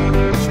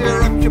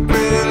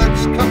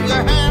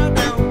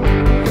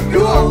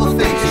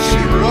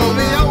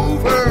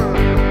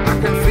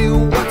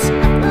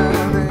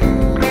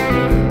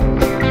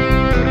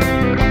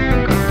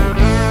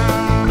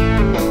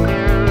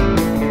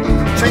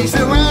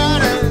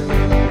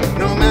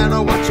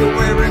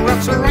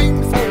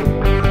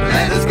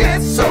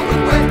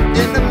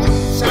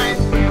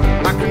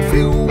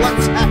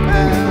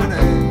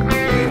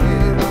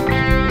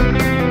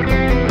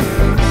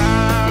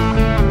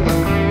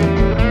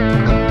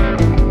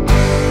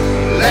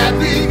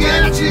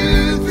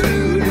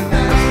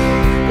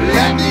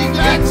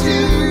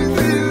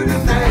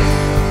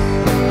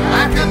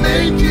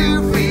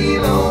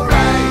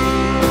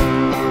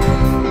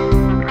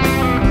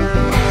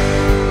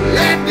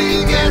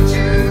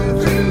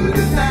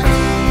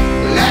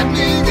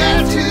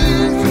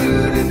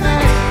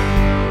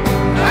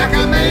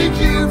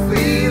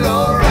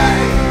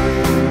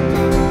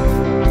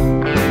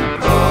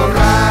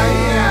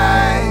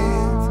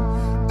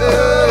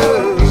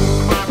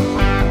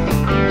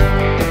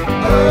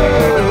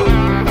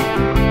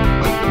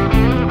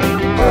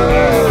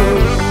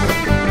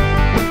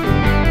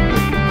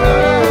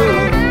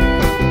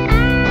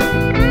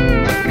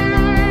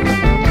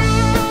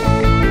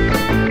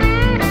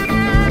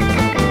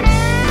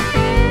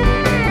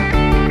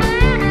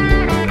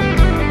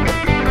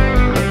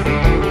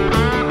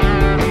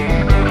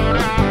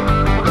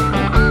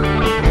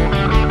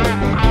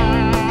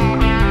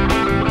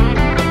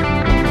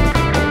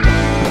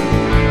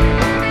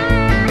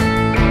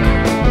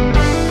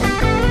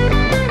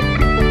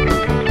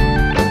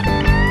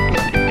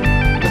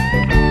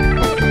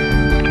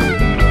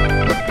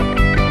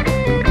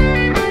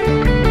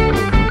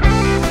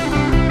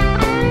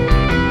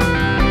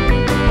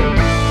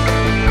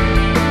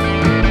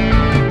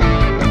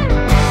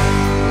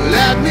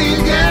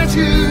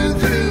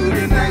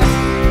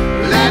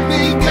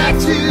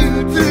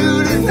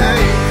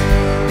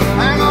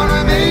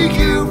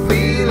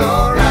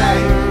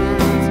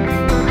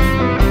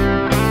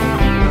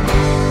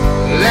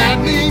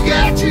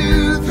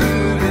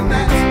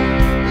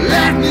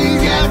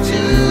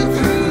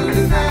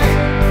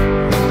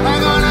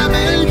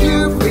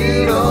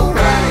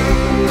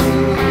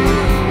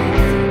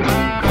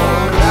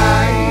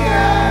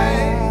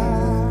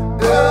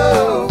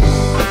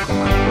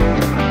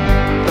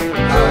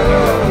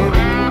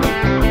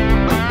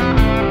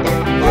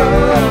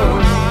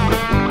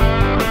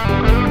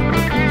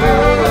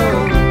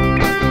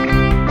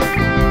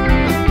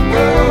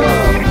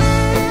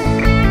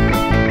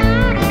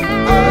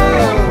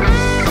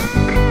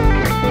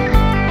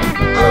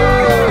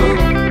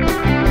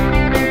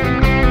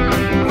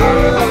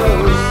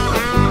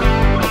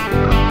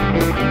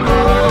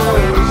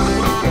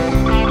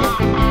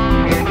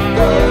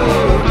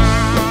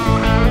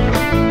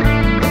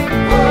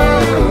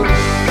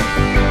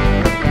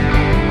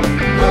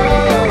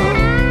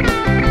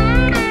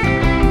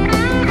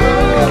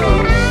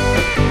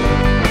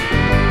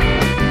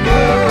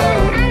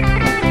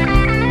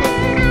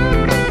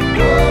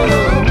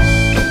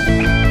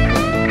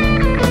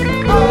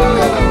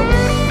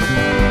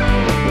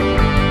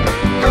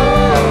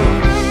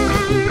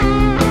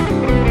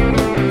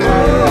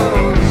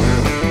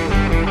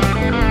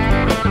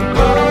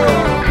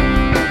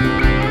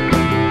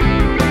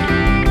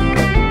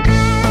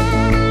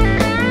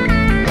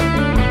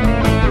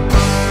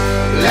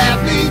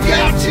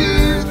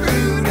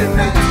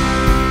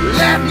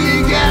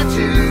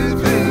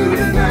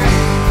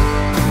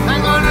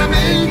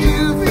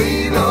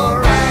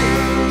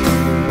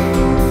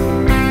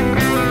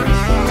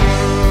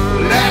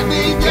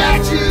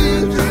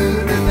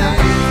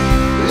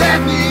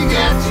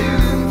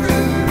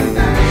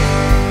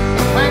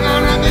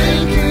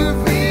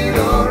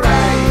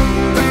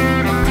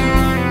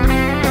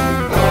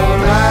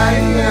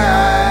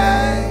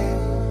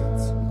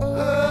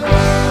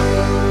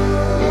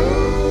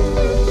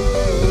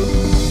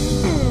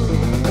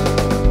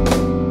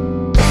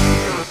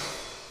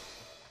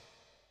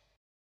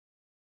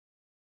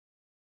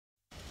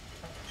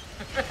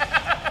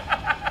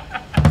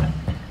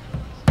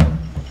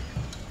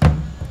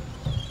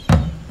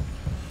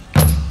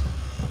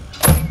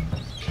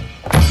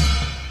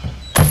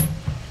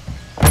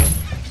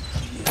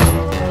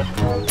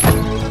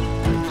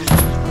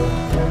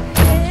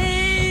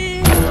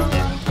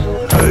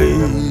Hey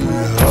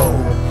ho,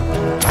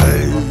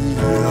 hey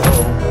ho,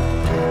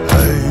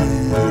 hey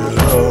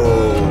ho,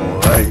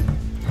 hey.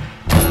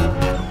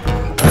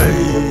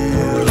 Hey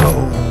ho,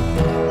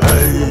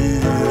 hey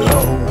ho,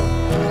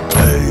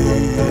 hey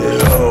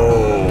ho,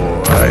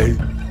 hey.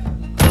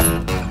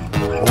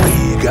 We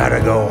gotta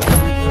go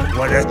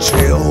where the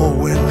chill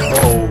wind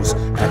blows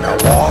and the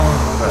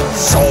warm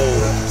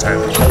souls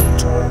and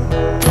cold,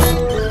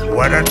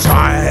 where the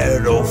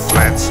tidal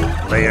flats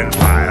laying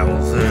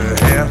miles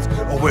ahead,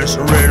 which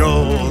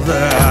riddle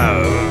they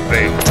have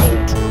been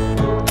told.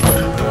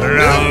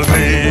 Now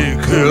be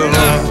cool,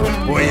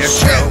 will you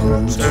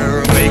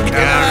shelter me? Can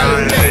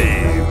I lay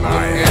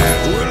my head?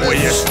 Will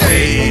you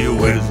stay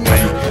with me?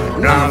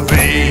 Now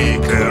be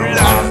cool,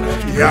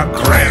 you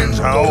grand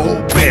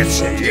old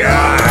bitch, you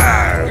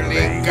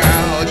ugly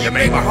girl, you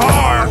make my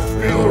heart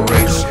feel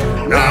rich.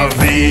 Now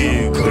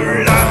be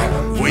cool,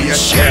 will you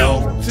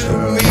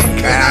shelter me?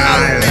 Can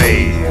I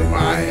lay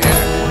my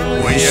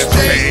head? Will you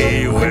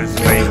stay with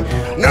me?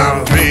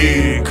 Now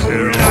be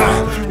cool,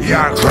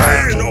 you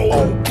grand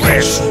old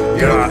bitch,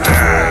 you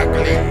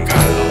ugly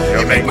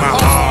girl, you make my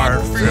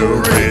heart feel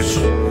rich.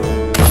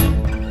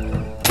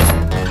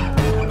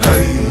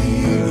 Hey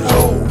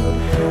ho,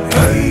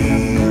 hey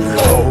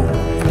ho,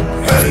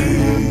 hey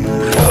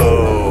ho,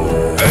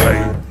 hey.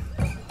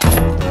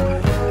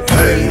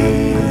 Hey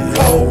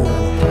ho,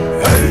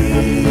 hey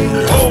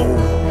ho,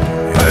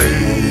 hey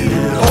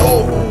ho,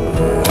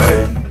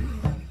 hey.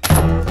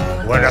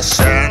 When the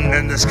sun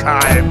and the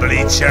sky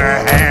bleach your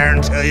hair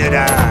until you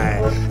die,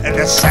 and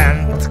the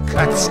sand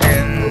cuts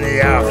in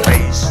your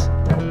face,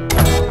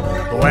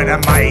 when the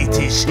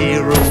mighty sea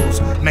rules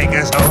make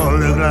us all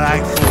look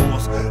like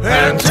fools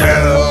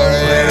until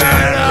the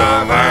end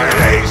of our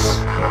days.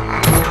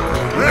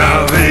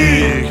 Now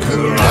be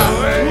cool,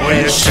 will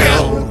you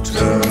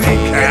shelter me?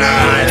 Can I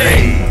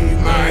lay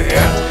my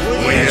head?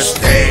 Will you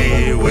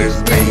stay with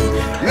me?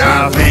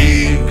 Now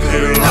be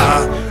cool,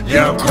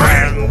 you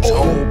grand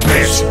old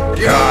bitch,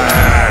 you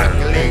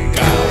ugly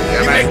girl,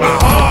 you make my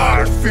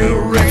heart feel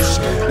rich.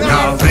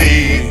 Now be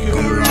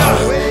cool,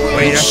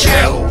 will you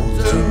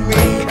shelter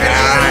me? Can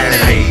I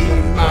lay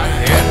my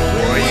head?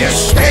 Will you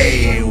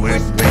stay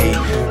with me?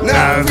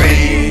 Now be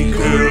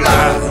cool,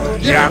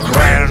 you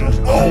grand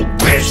old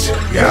bitch,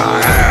 you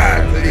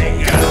ugly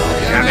girl,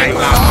 you make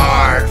my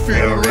heart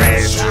feel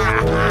rich.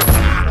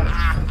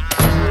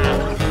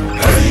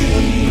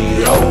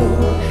 Hey ho,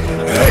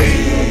 hey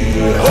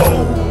ho,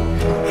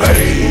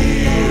 hey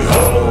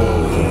ho,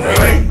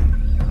 hey.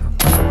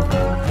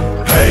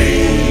 Hey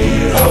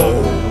ho,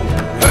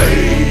 hey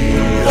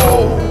ho,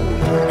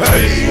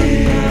 hey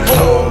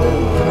ho,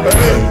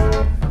 hey.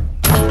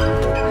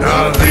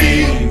 Now be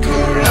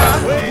cool,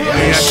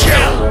 will you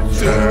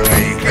shelter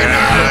me? Can I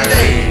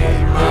lay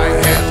my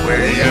head?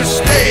 Will you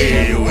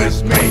stay with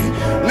me?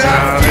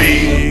 Now be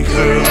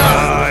cool,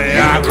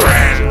 you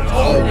grand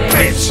old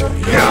bitch,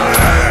 you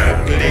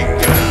ugly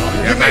girl,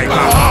 you make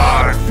my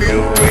heart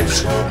feel rich.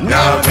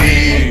 Now be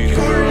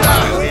cool,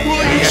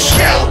 will you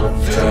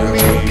shelter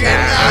me? Can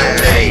I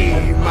lay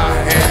my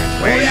head?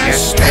 Will you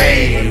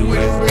stay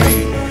with me?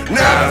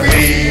 Now be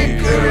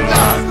cool,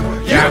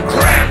 you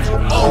grand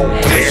old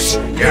bitch,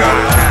 you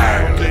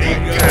ugly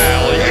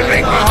girl, you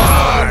make my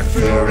heart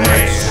feel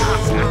rich.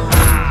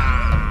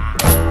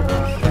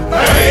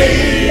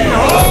 Hey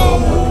ho,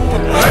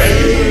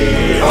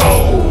 hey ho,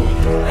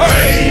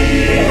 hey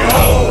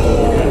ho,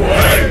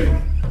 hey.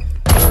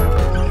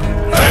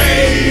 Hey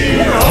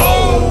ho,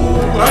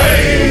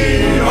 hey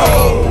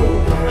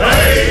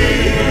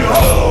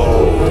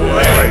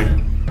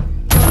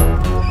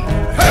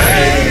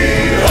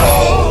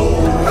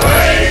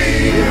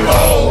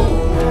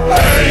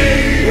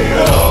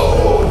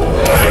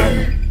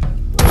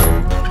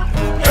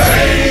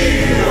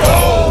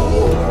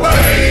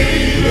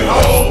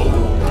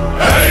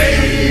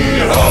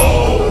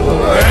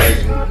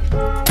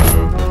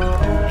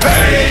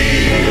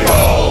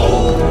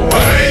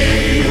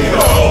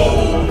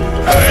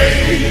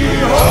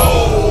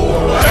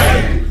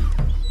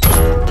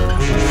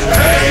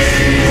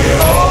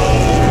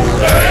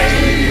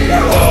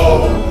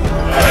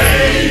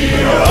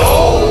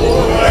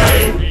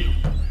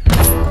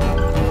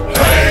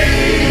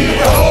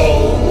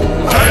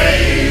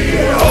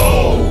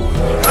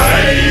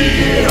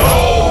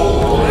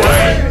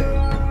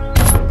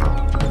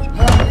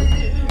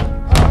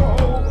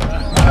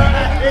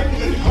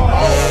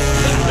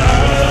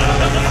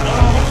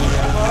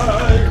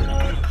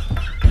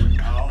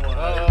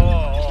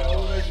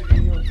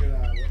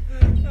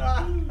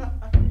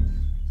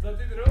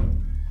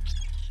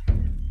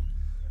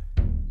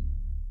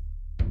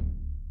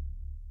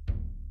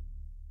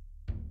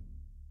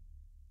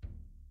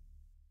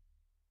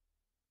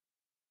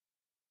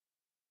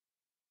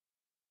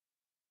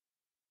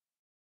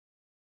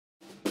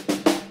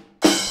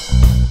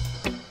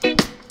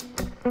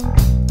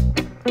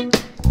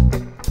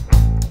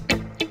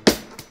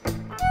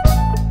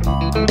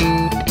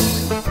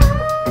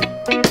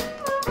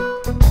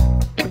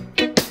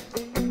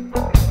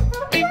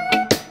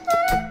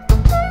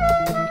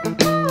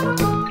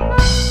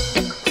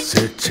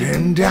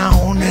Sitting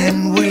down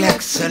and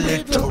relax a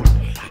little.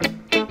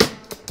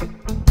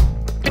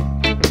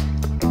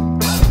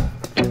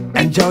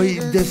 Enjoy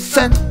the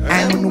sun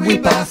and we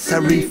pass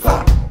a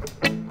river.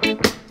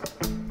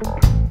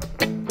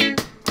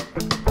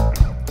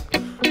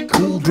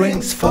 Cool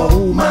drinks for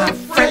my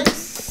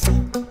friends.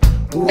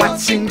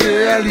 Watching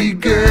girly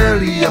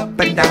girly up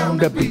and down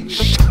the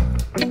beach.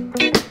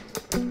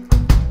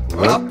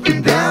 Up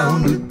and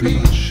down the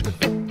beach.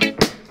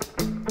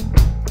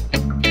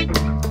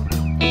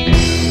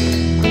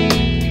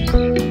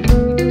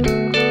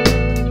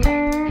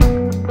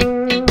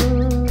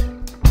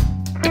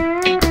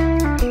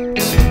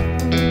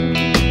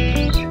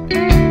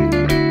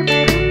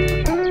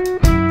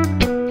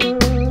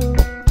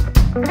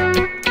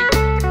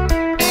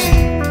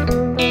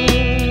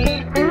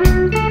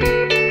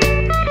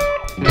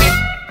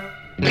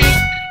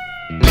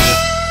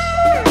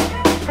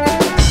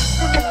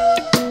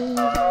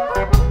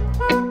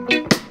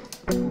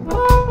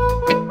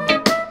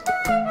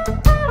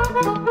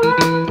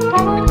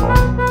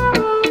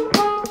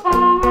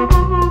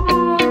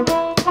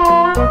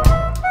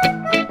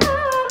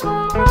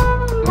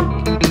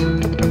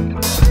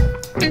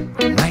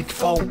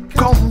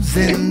 Comes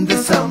in the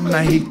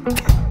summer heat.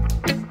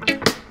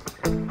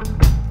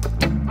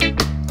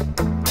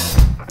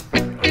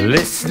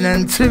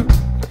 Listening to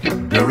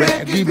the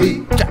reggae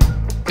beat.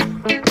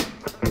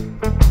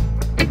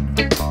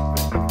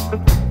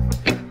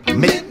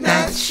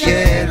 Midnight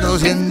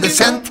shadows in the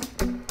center.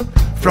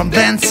 From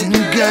dancing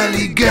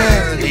girly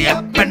girly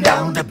up and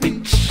down the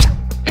beach.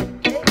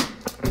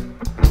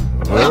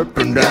 Up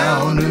and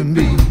down the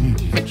beach.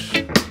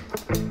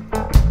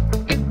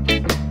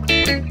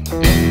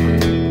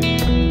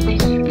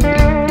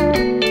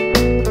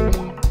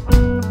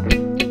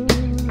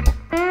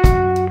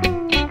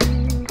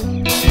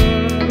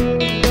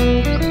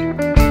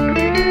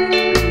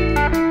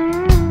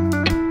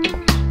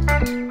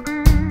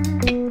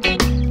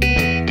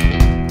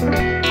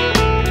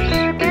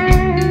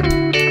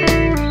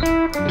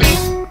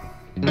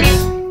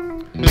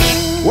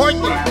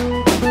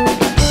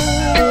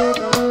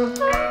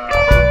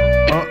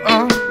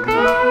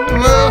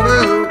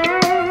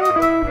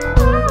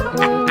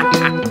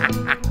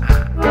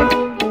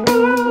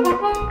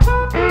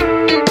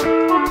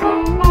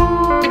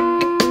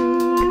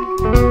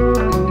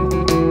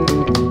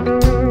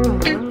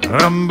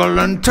 Rumble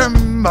and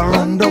timber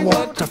on the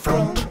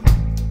waterfront.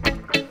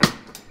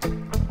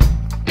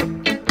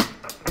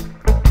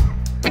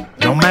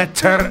 No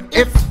matter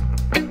if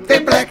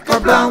they're black or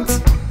blonde.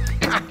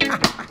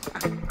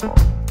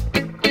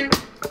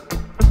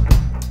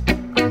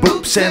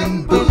 Boobs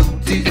and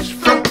booties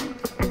from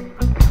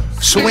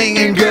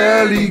swinging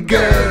girly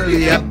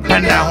girly up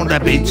and down the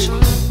beach.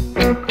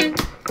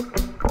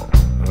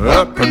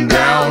 Up and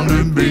down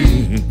the beach.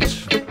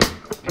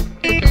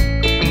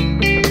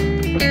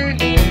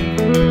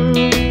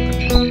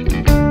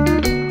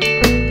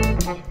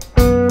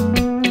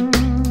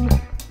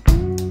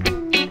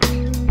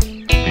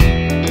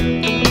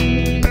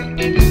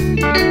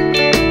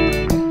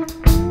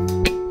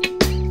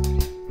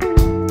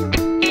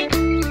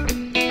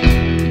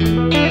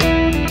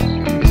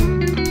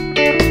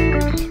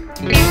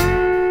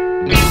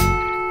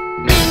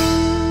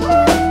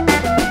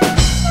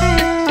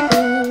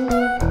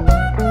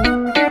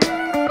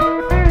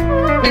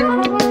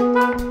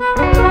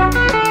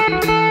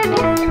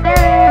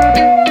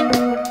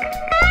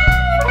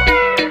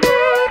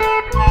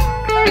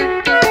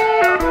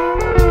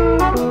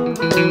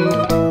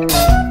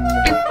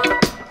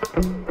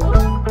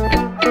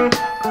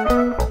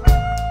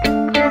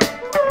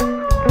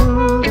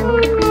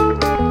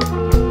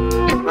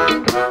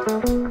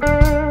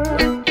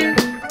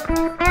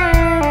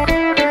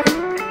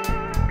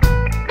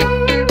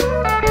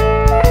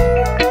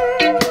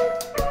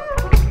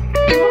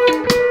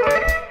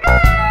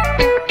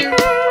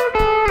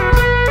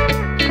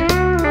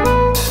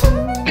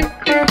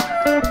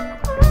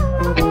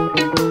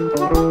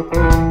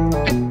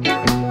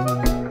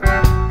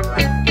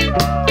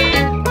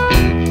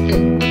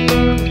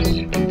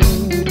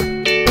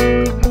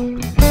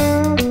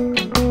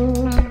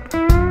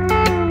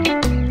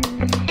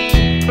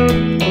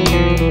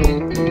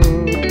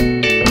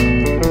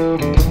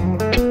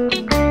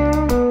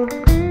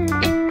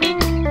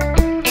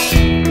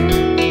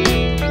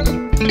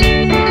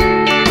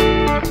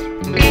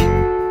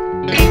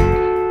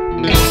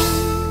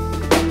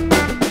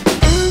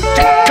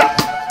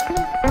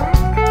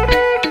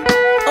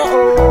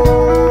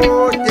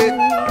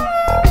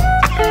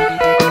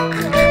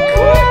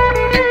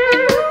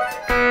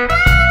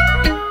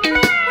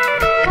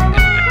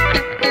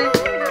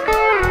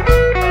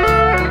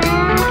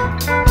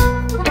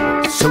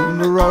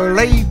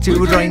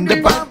 To drain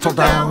the bottle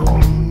down.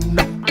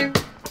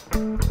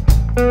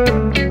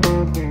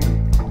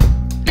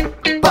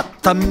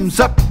 Bottoms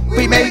up,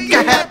 we make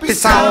a happy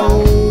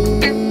sound.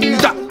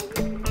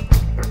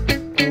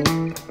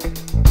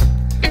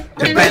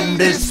 The band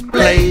is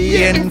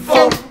playing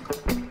folk,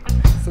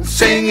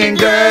 singing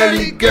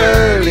girly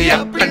girly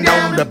up and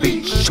down the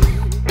beach.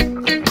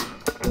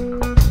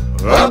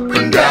 up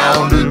and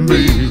down the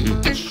beach.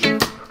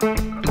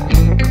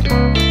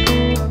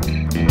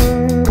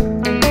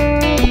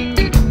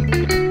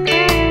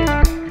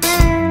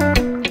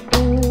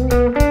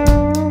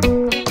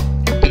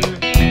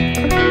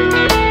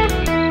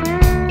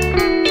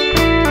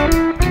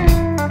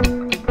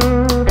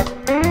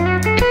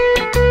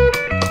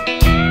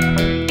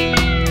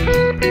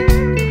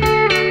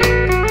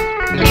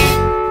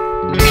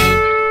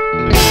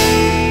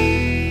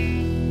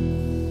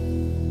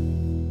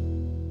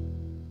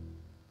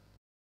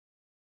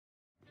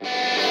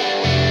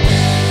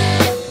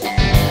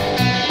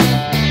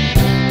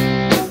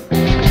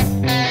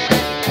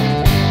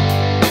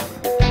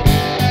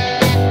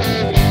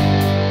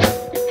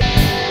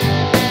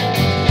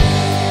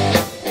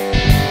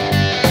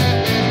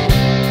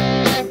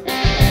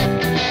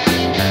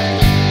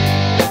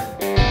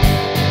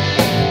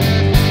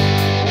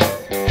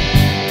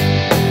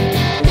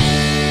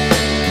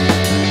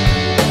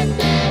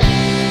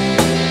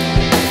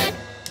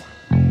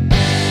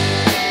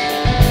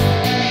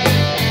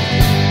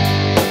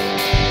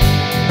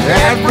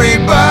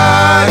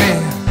 Everybody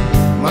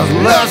must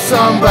love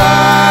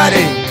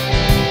somebody,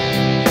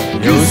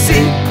 you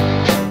see.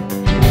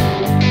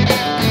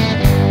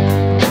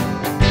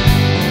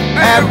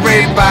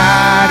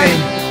 Everybody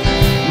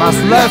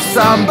must love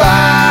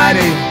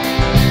somebody,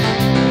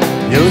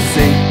 you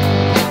see.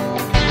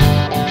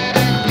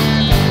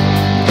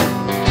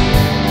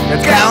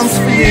 It counts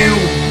for you,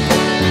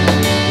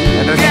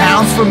 and it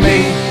counts for me,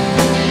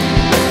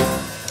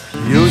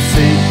 you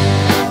see.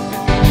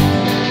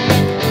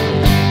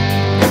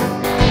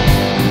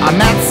 I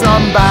met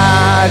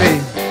somebody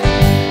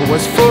who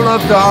was full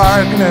of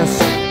darkness,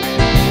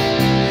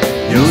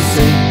 you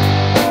see.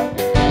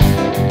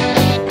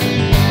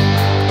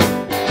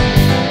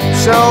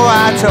 So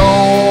I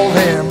told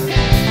him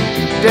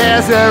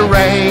there's a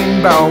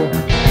rainbow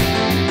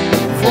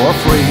for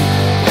free.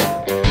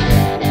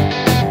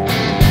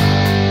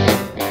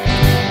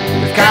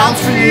 It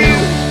counts for you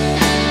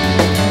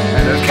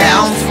and it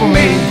counts for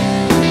me,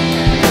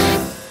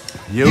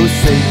 you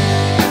see.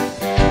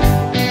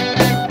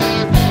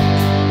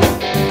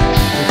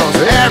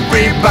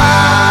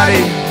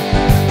 Everybody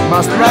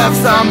must love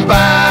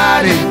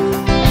somebody,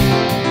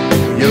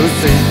 you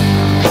see.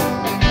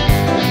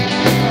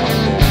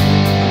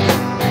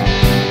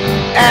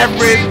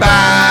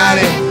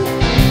 Everybody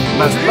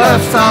must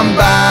love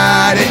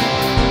somebody,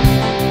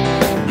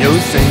 you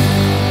see.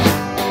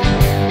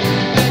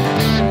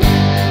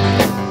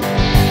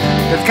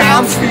 It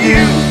counts for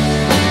you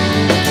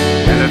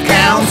and it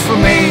counts for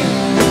me,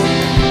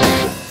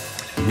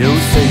 you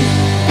see.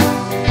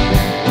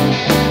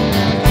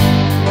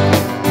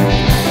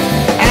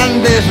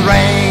 This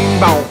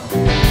rainbow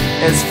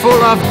is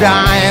full of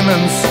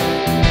diamonds,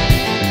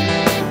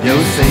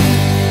 you see.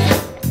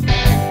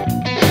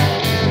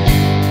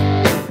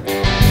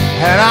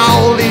 And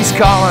all these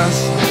colors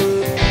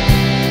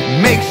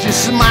makes you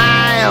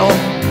smile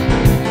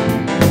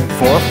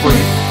for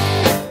free.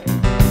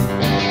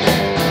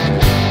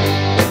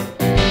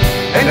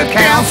 And it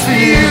counts for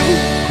you,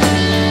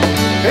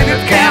 and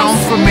it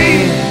counts for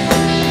me,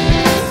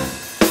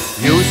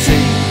 you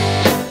see.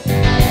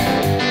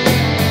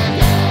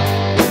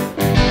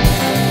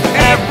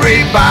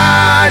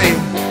 Everybody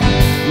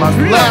must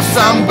love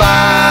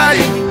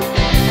somebody,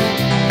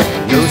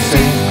 you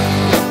see.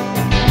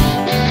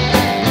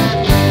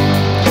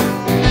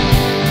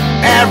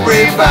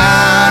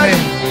 Everybody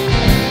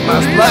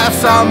must love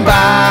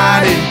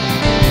somebody,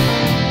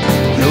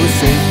 you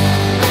see.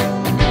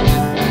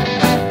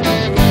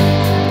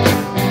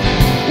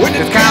 When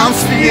it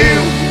counts for you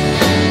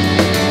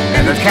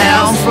and it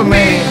counts for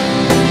me,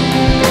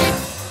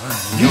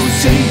 you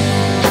see.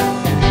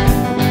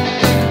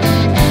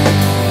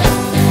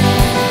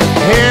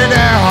 Hear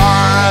the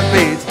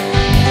heartbeat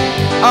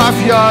of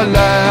your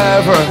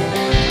lover,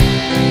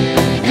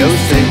 you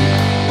see.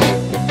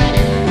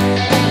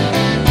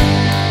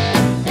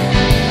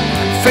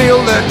 Feel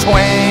the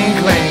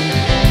twinkling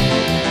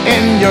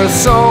in your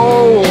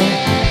soul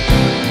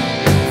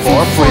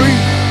for free.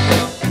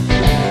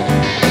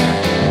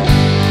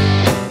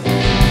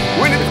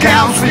 When it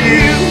counts for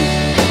you,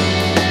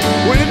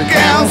 when it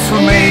counts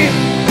for me,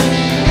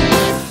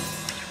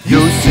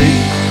 you see.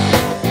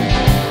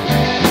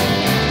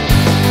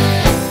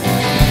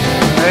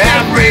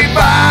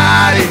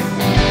 Everybody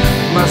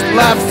must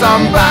love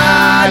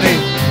somebody,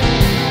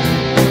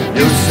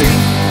 you see.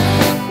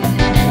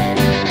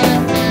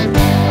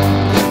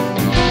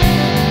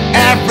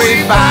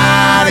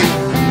 Everybody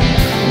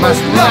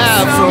must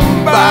love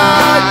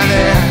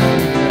somebody,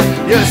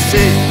 you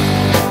see.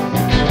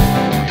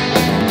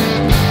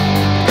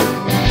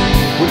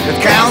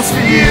 It counts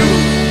for you,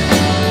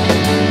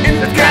 and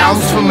it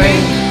counts for me,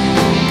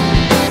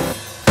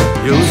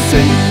 you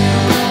see.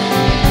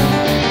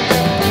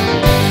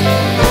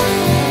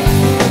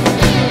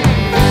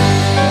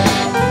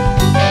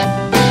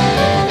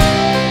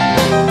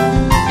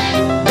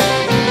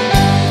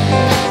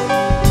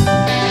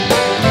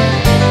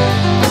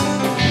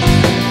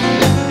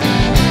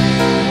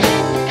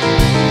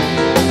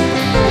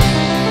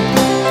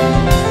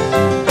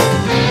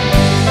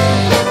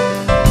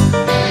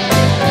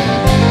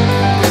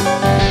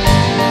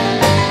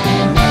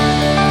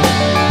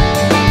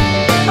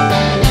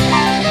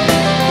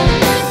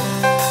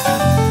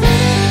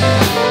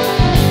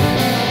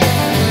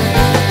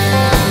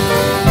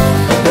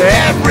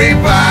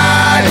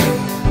 Everybody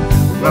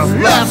must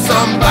love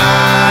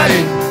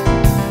somebody,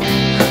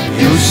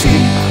 you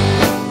see.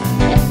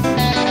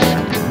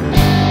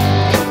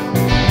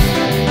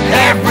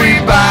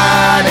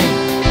 Everybody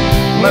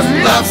must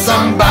love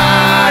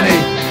somebody,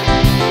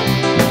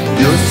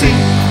 you see.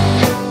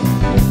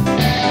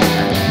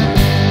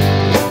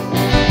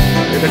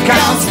 It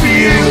counts for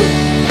you,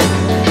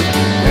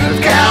 and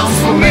it counts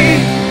for me,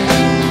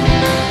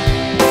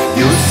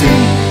 you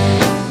see.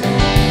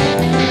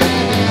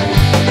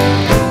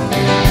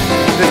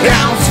 It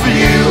counts for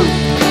you,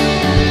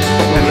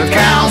 and it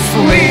counts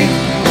for me,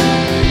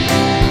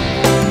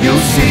 you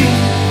see.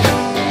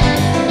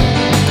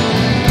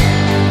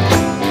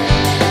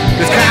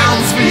 It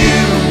counts for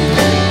you,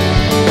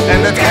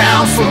 and it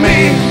counts for me,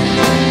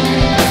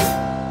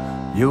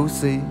 you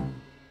see.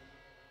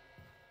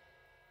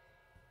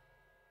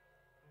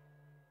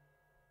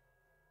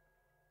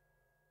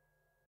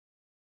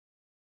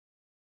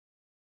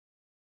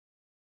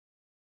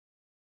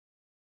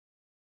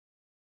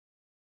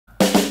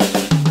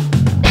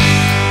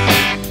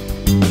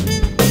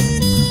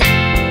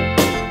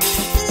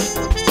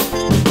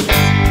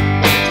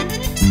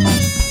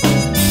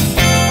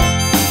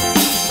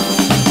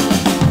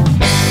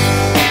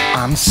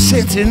 I'm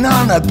sitting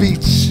on a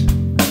beach,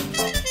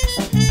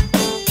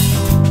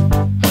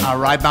 I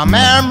write my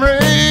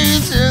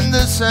memories in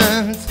the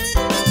sand,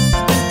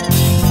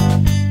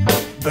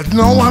 but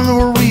no one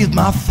will read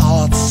my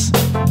thoughts,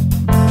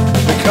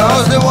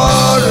 because the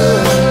water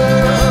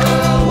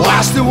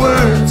washed the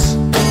words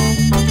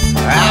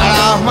out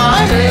of my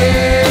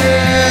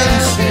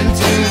hands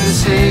into the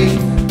sea.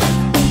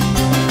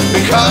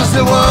 Because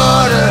the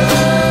water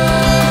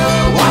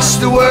washed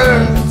the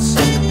words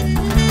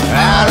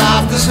out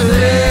of the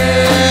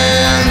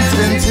sand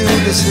into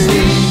the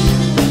sea.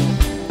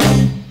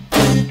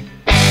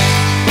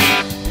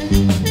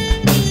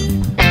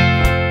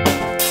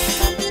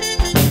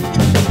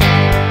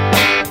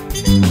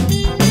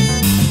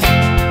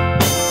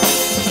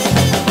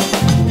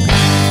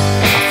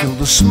 I feel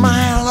the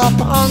smile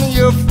upon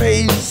your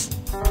face,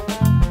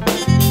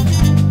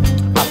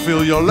 I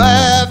feel your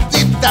love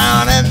deep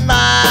down in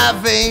my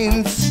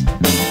veins.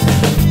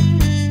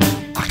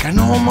 I can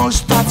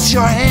almost touch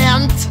your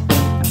hand,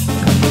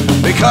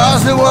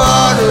 because the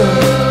water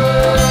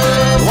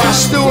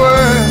washed the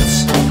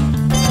words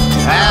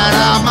out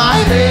of my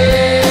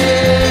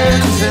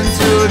hands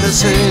into the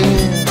sea.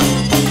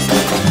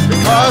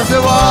 Because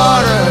the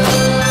water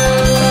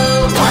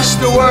washed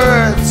the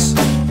words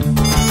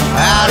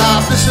out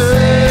of the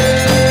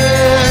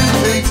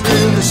sand into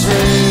the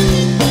sea.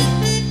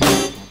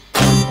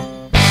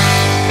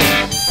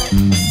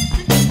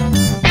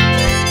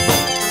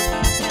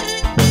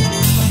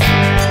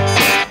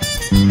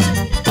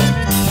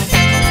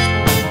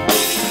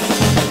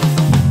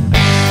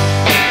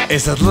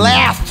 Is it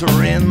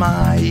laughter in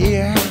my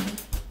ear?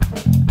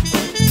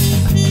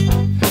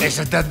 Is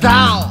it the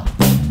doubt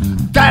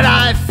that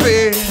I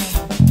fear?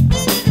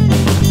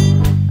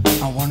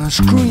 I wanna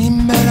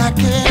scream but I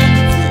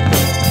can't,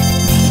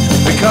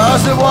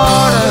 because the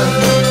water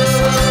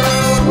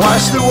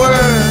washed the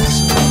words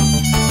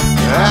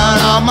out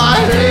of my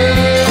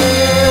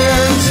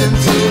hands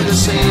into the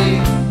sea.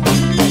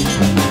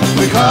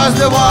 Because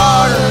the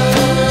water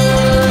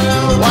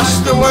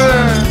washed the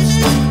words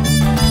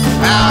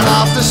out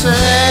of the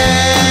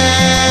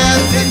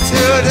sand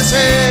into the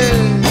sea.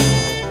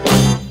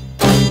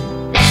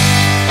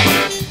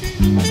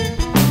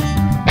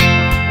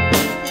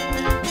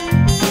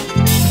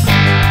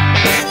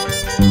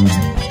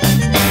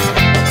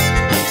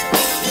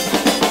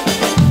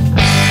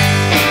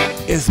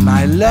 Is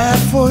my love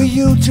for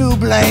you to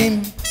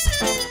blame?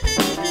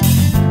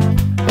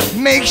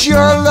 Makes your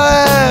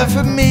love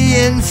for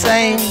me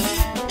insane.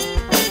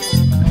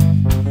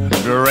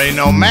 There ain't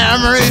no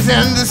memories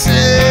in the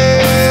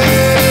sea,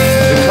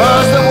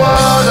 because the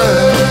water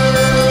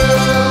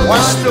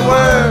washed the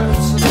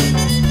words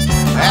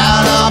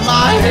out of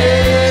my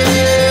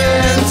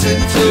hands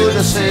into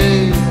the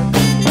sea.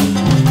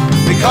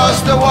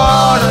 Because the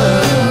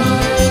water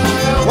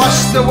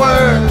washed the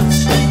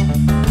words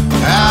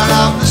out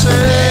of the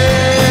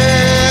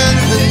sand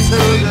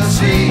into the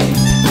sea.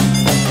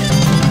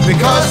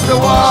 Because the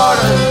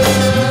water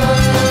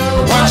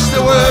washed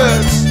the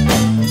words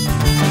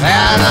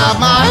out of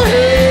my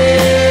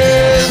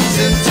hands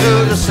into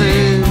the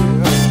sea.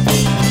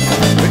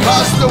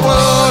 Because the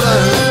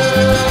water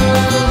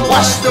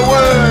washed the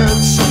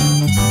words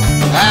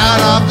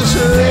out of the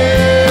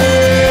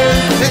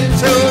sand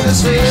into the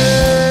sea.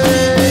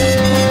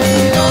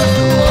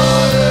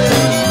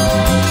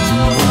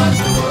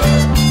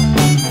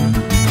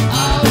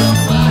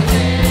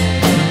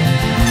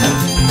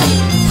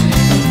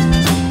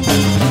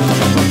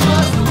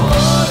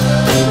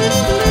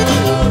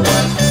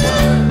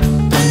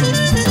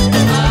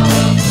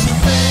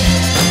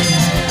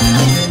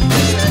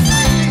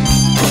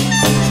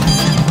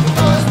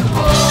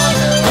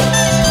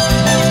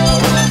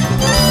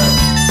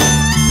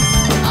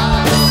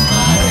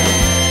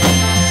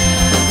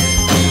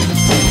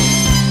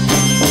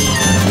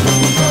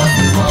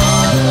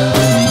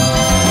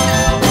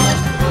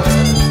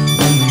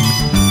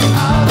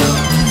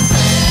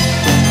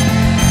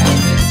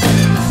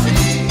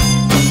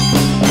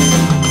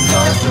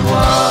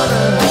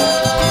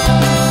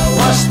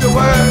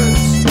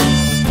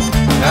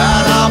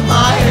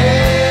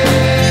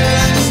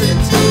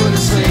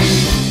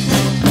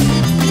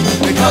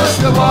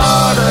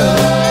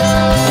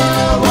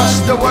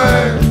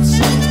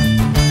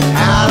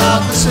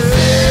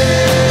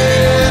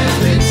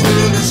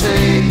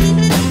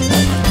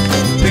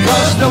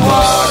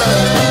 water,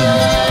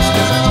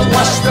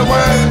 wash the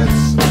world